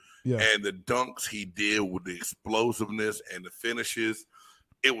changer. Yeah. And the dunks he did with the explosiveness and the finishes,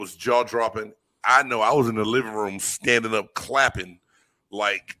 it was jaw dropping. I know I was in the living room standing up clapping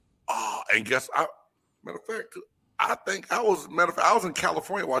like, and matter of fact, I was in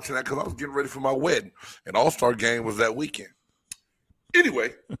California watching that because I was getting ready for my wedding. And All-Star game was that weekend.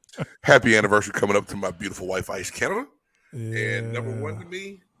 Anyway, happy anniversary coming up to my beautiful wife, Ice Canada. Yeah. And number 1 to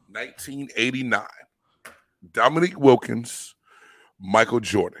me, 1989. Dominique Wilkins, Michael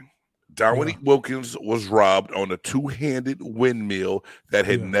Jordan. Dominique Wilkins was robbed on a 2-handed windmill that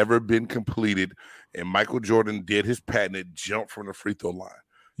had never been completed, and Michael Jordan did his patented jump from the free throw line.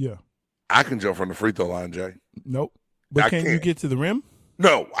 Yeah. I can jump from the free throw line, Jay. Nope. But I can you can't. get to the rim?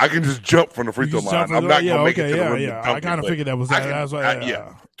 No, I can just jump from the free You throw just line. jump from I'm the- not yeah, going to make it okay, to the yeah, rim. yeah. to I dunk it, kinda but figured that was I that. can- That's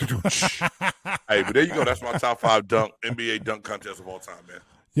why- Hey, but there you go. That's my top 5 NBA dunk contest of all time, man.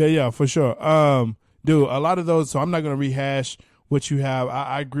 Yeah, for sure. Dude, a lot of those. So I'm not going to rehash what you have.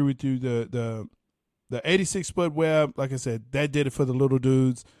 I agree with you. The 86 Spud Webb, like I said, that did it for the little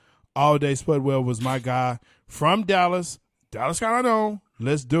dudes. All day Spud Webb was my guy from Dallas. Dallas got on.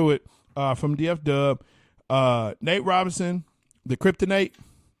 Let's do it. From DF Dub, Nate Robinson, the Kryptonite.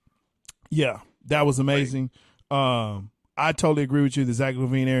 Yeah, that was amazing. I totally agree with you. The Zach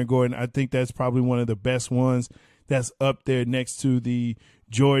LaVine, Aaron Gordon. I think that's probably one of the best ones. That's up there next to the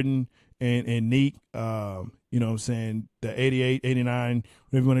Jordan and Neek. You know what I'm saying? The 88, 89,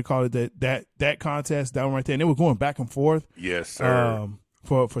 whatever you want to call it, that contest, that one right there. And they were going back and forth. Yes, sir.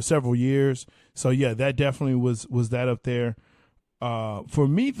 for several years. So yeah, that definitely was that up there. For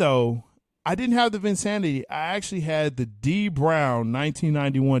me though, I didn't have the Vinsanity. I actually had the D Brown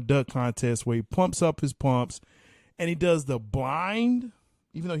 1991 dunk contest where he pumps up his pumps and he does the blind,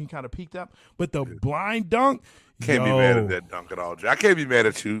 even though he kind of peeked up, but the blind dunk. Can't be mad at that dunk at all, Jay. I can't be mad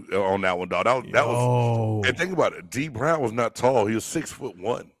at you on that one, dog. That was. And think about it. D Brown was not tall. He was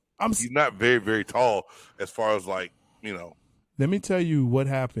 6'1". He's not very, very tall as far as like, you know. Let me tell you what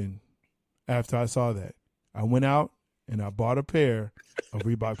happened after I saw that. I went out and I bought a pair of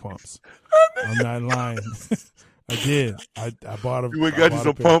Reebok pumps. I'm not lying. I did. I bought a. You got you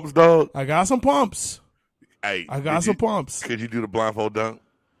some pumps, dog? I got some pumps. Hey, I got some pumps. Could you do the blindfold dunk?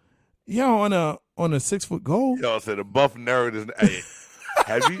 Yeah, on a 6 foot goal. Y'all said the buff nerd is. Hey,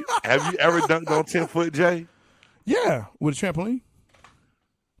 have you ever dunked on 10 foot, Jay? Yeah, with a trampoline.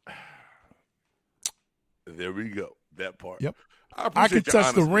 There we go. That part. Yep. I could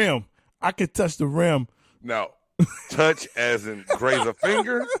touch the rim. I could touch the rim. Now, touch as in graze a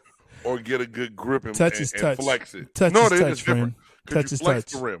finger, or get a good grip and, touch is touch. Flex it. Touch no, is it touch, is different. Could touch you is flex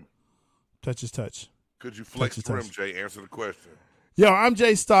touch. the rim? Touch is touch. Could you flex touch the rim, touch. Jay? Answer the question. Yo, I'm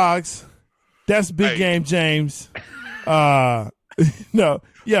Jay Stoggs. That's Big Game James. No,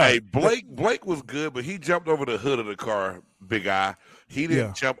 yeah. Hey, Blake was good, but he jumped over the hood of the car, Big Eye. He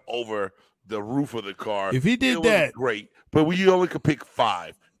didn't jump over the roof of the car. If he did that, great. But we only could pick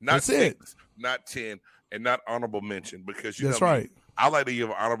 5, not that's 6, not 10, and not honorable mention because you that's know right. I like to give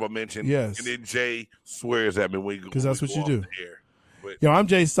an honorable mention. Yes. And then Jay swears at me when you go. Because that's what you do. But, yo, I'm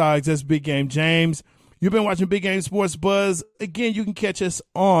Jay Stoggs. That's Big Game James. You've been watching Big Game Sports Buzz. Again, you can catch us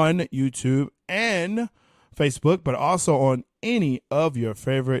on YouTube and Facebook, but also on any of your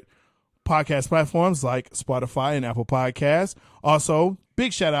favorite podcast platforms like Spotify and Apple Podcasts. Also,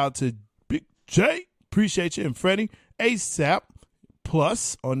 big shout out to Big J. Appreciate you. And Freddie ASAP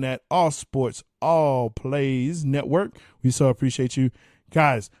Plus on that All Sports, All Plays network. We so appreciate you.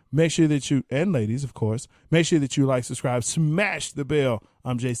 Guys, make sure that you, and ladies, of course, make sure that you like, subscribe, smash the bell.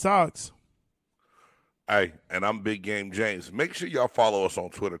 I'm Jay Stoggs. Hey, and I'm Big Game James. Make sure y'all follow us on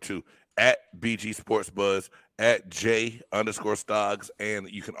Twitter, too, at BG Sports Buzz, at J_Stoggs, and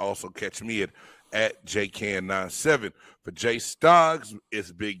you can also catch me at JCan97. For Jay Stoggs,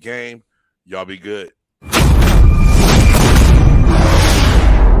 it's Big Game. Y'all be good. Dope.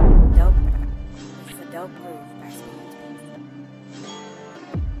 It's a dope move by Speed.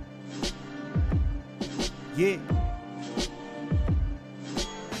 Yeah.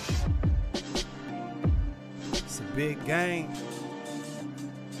 It's a big game.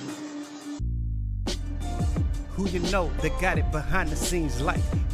 Who you know that got it behind the scenes like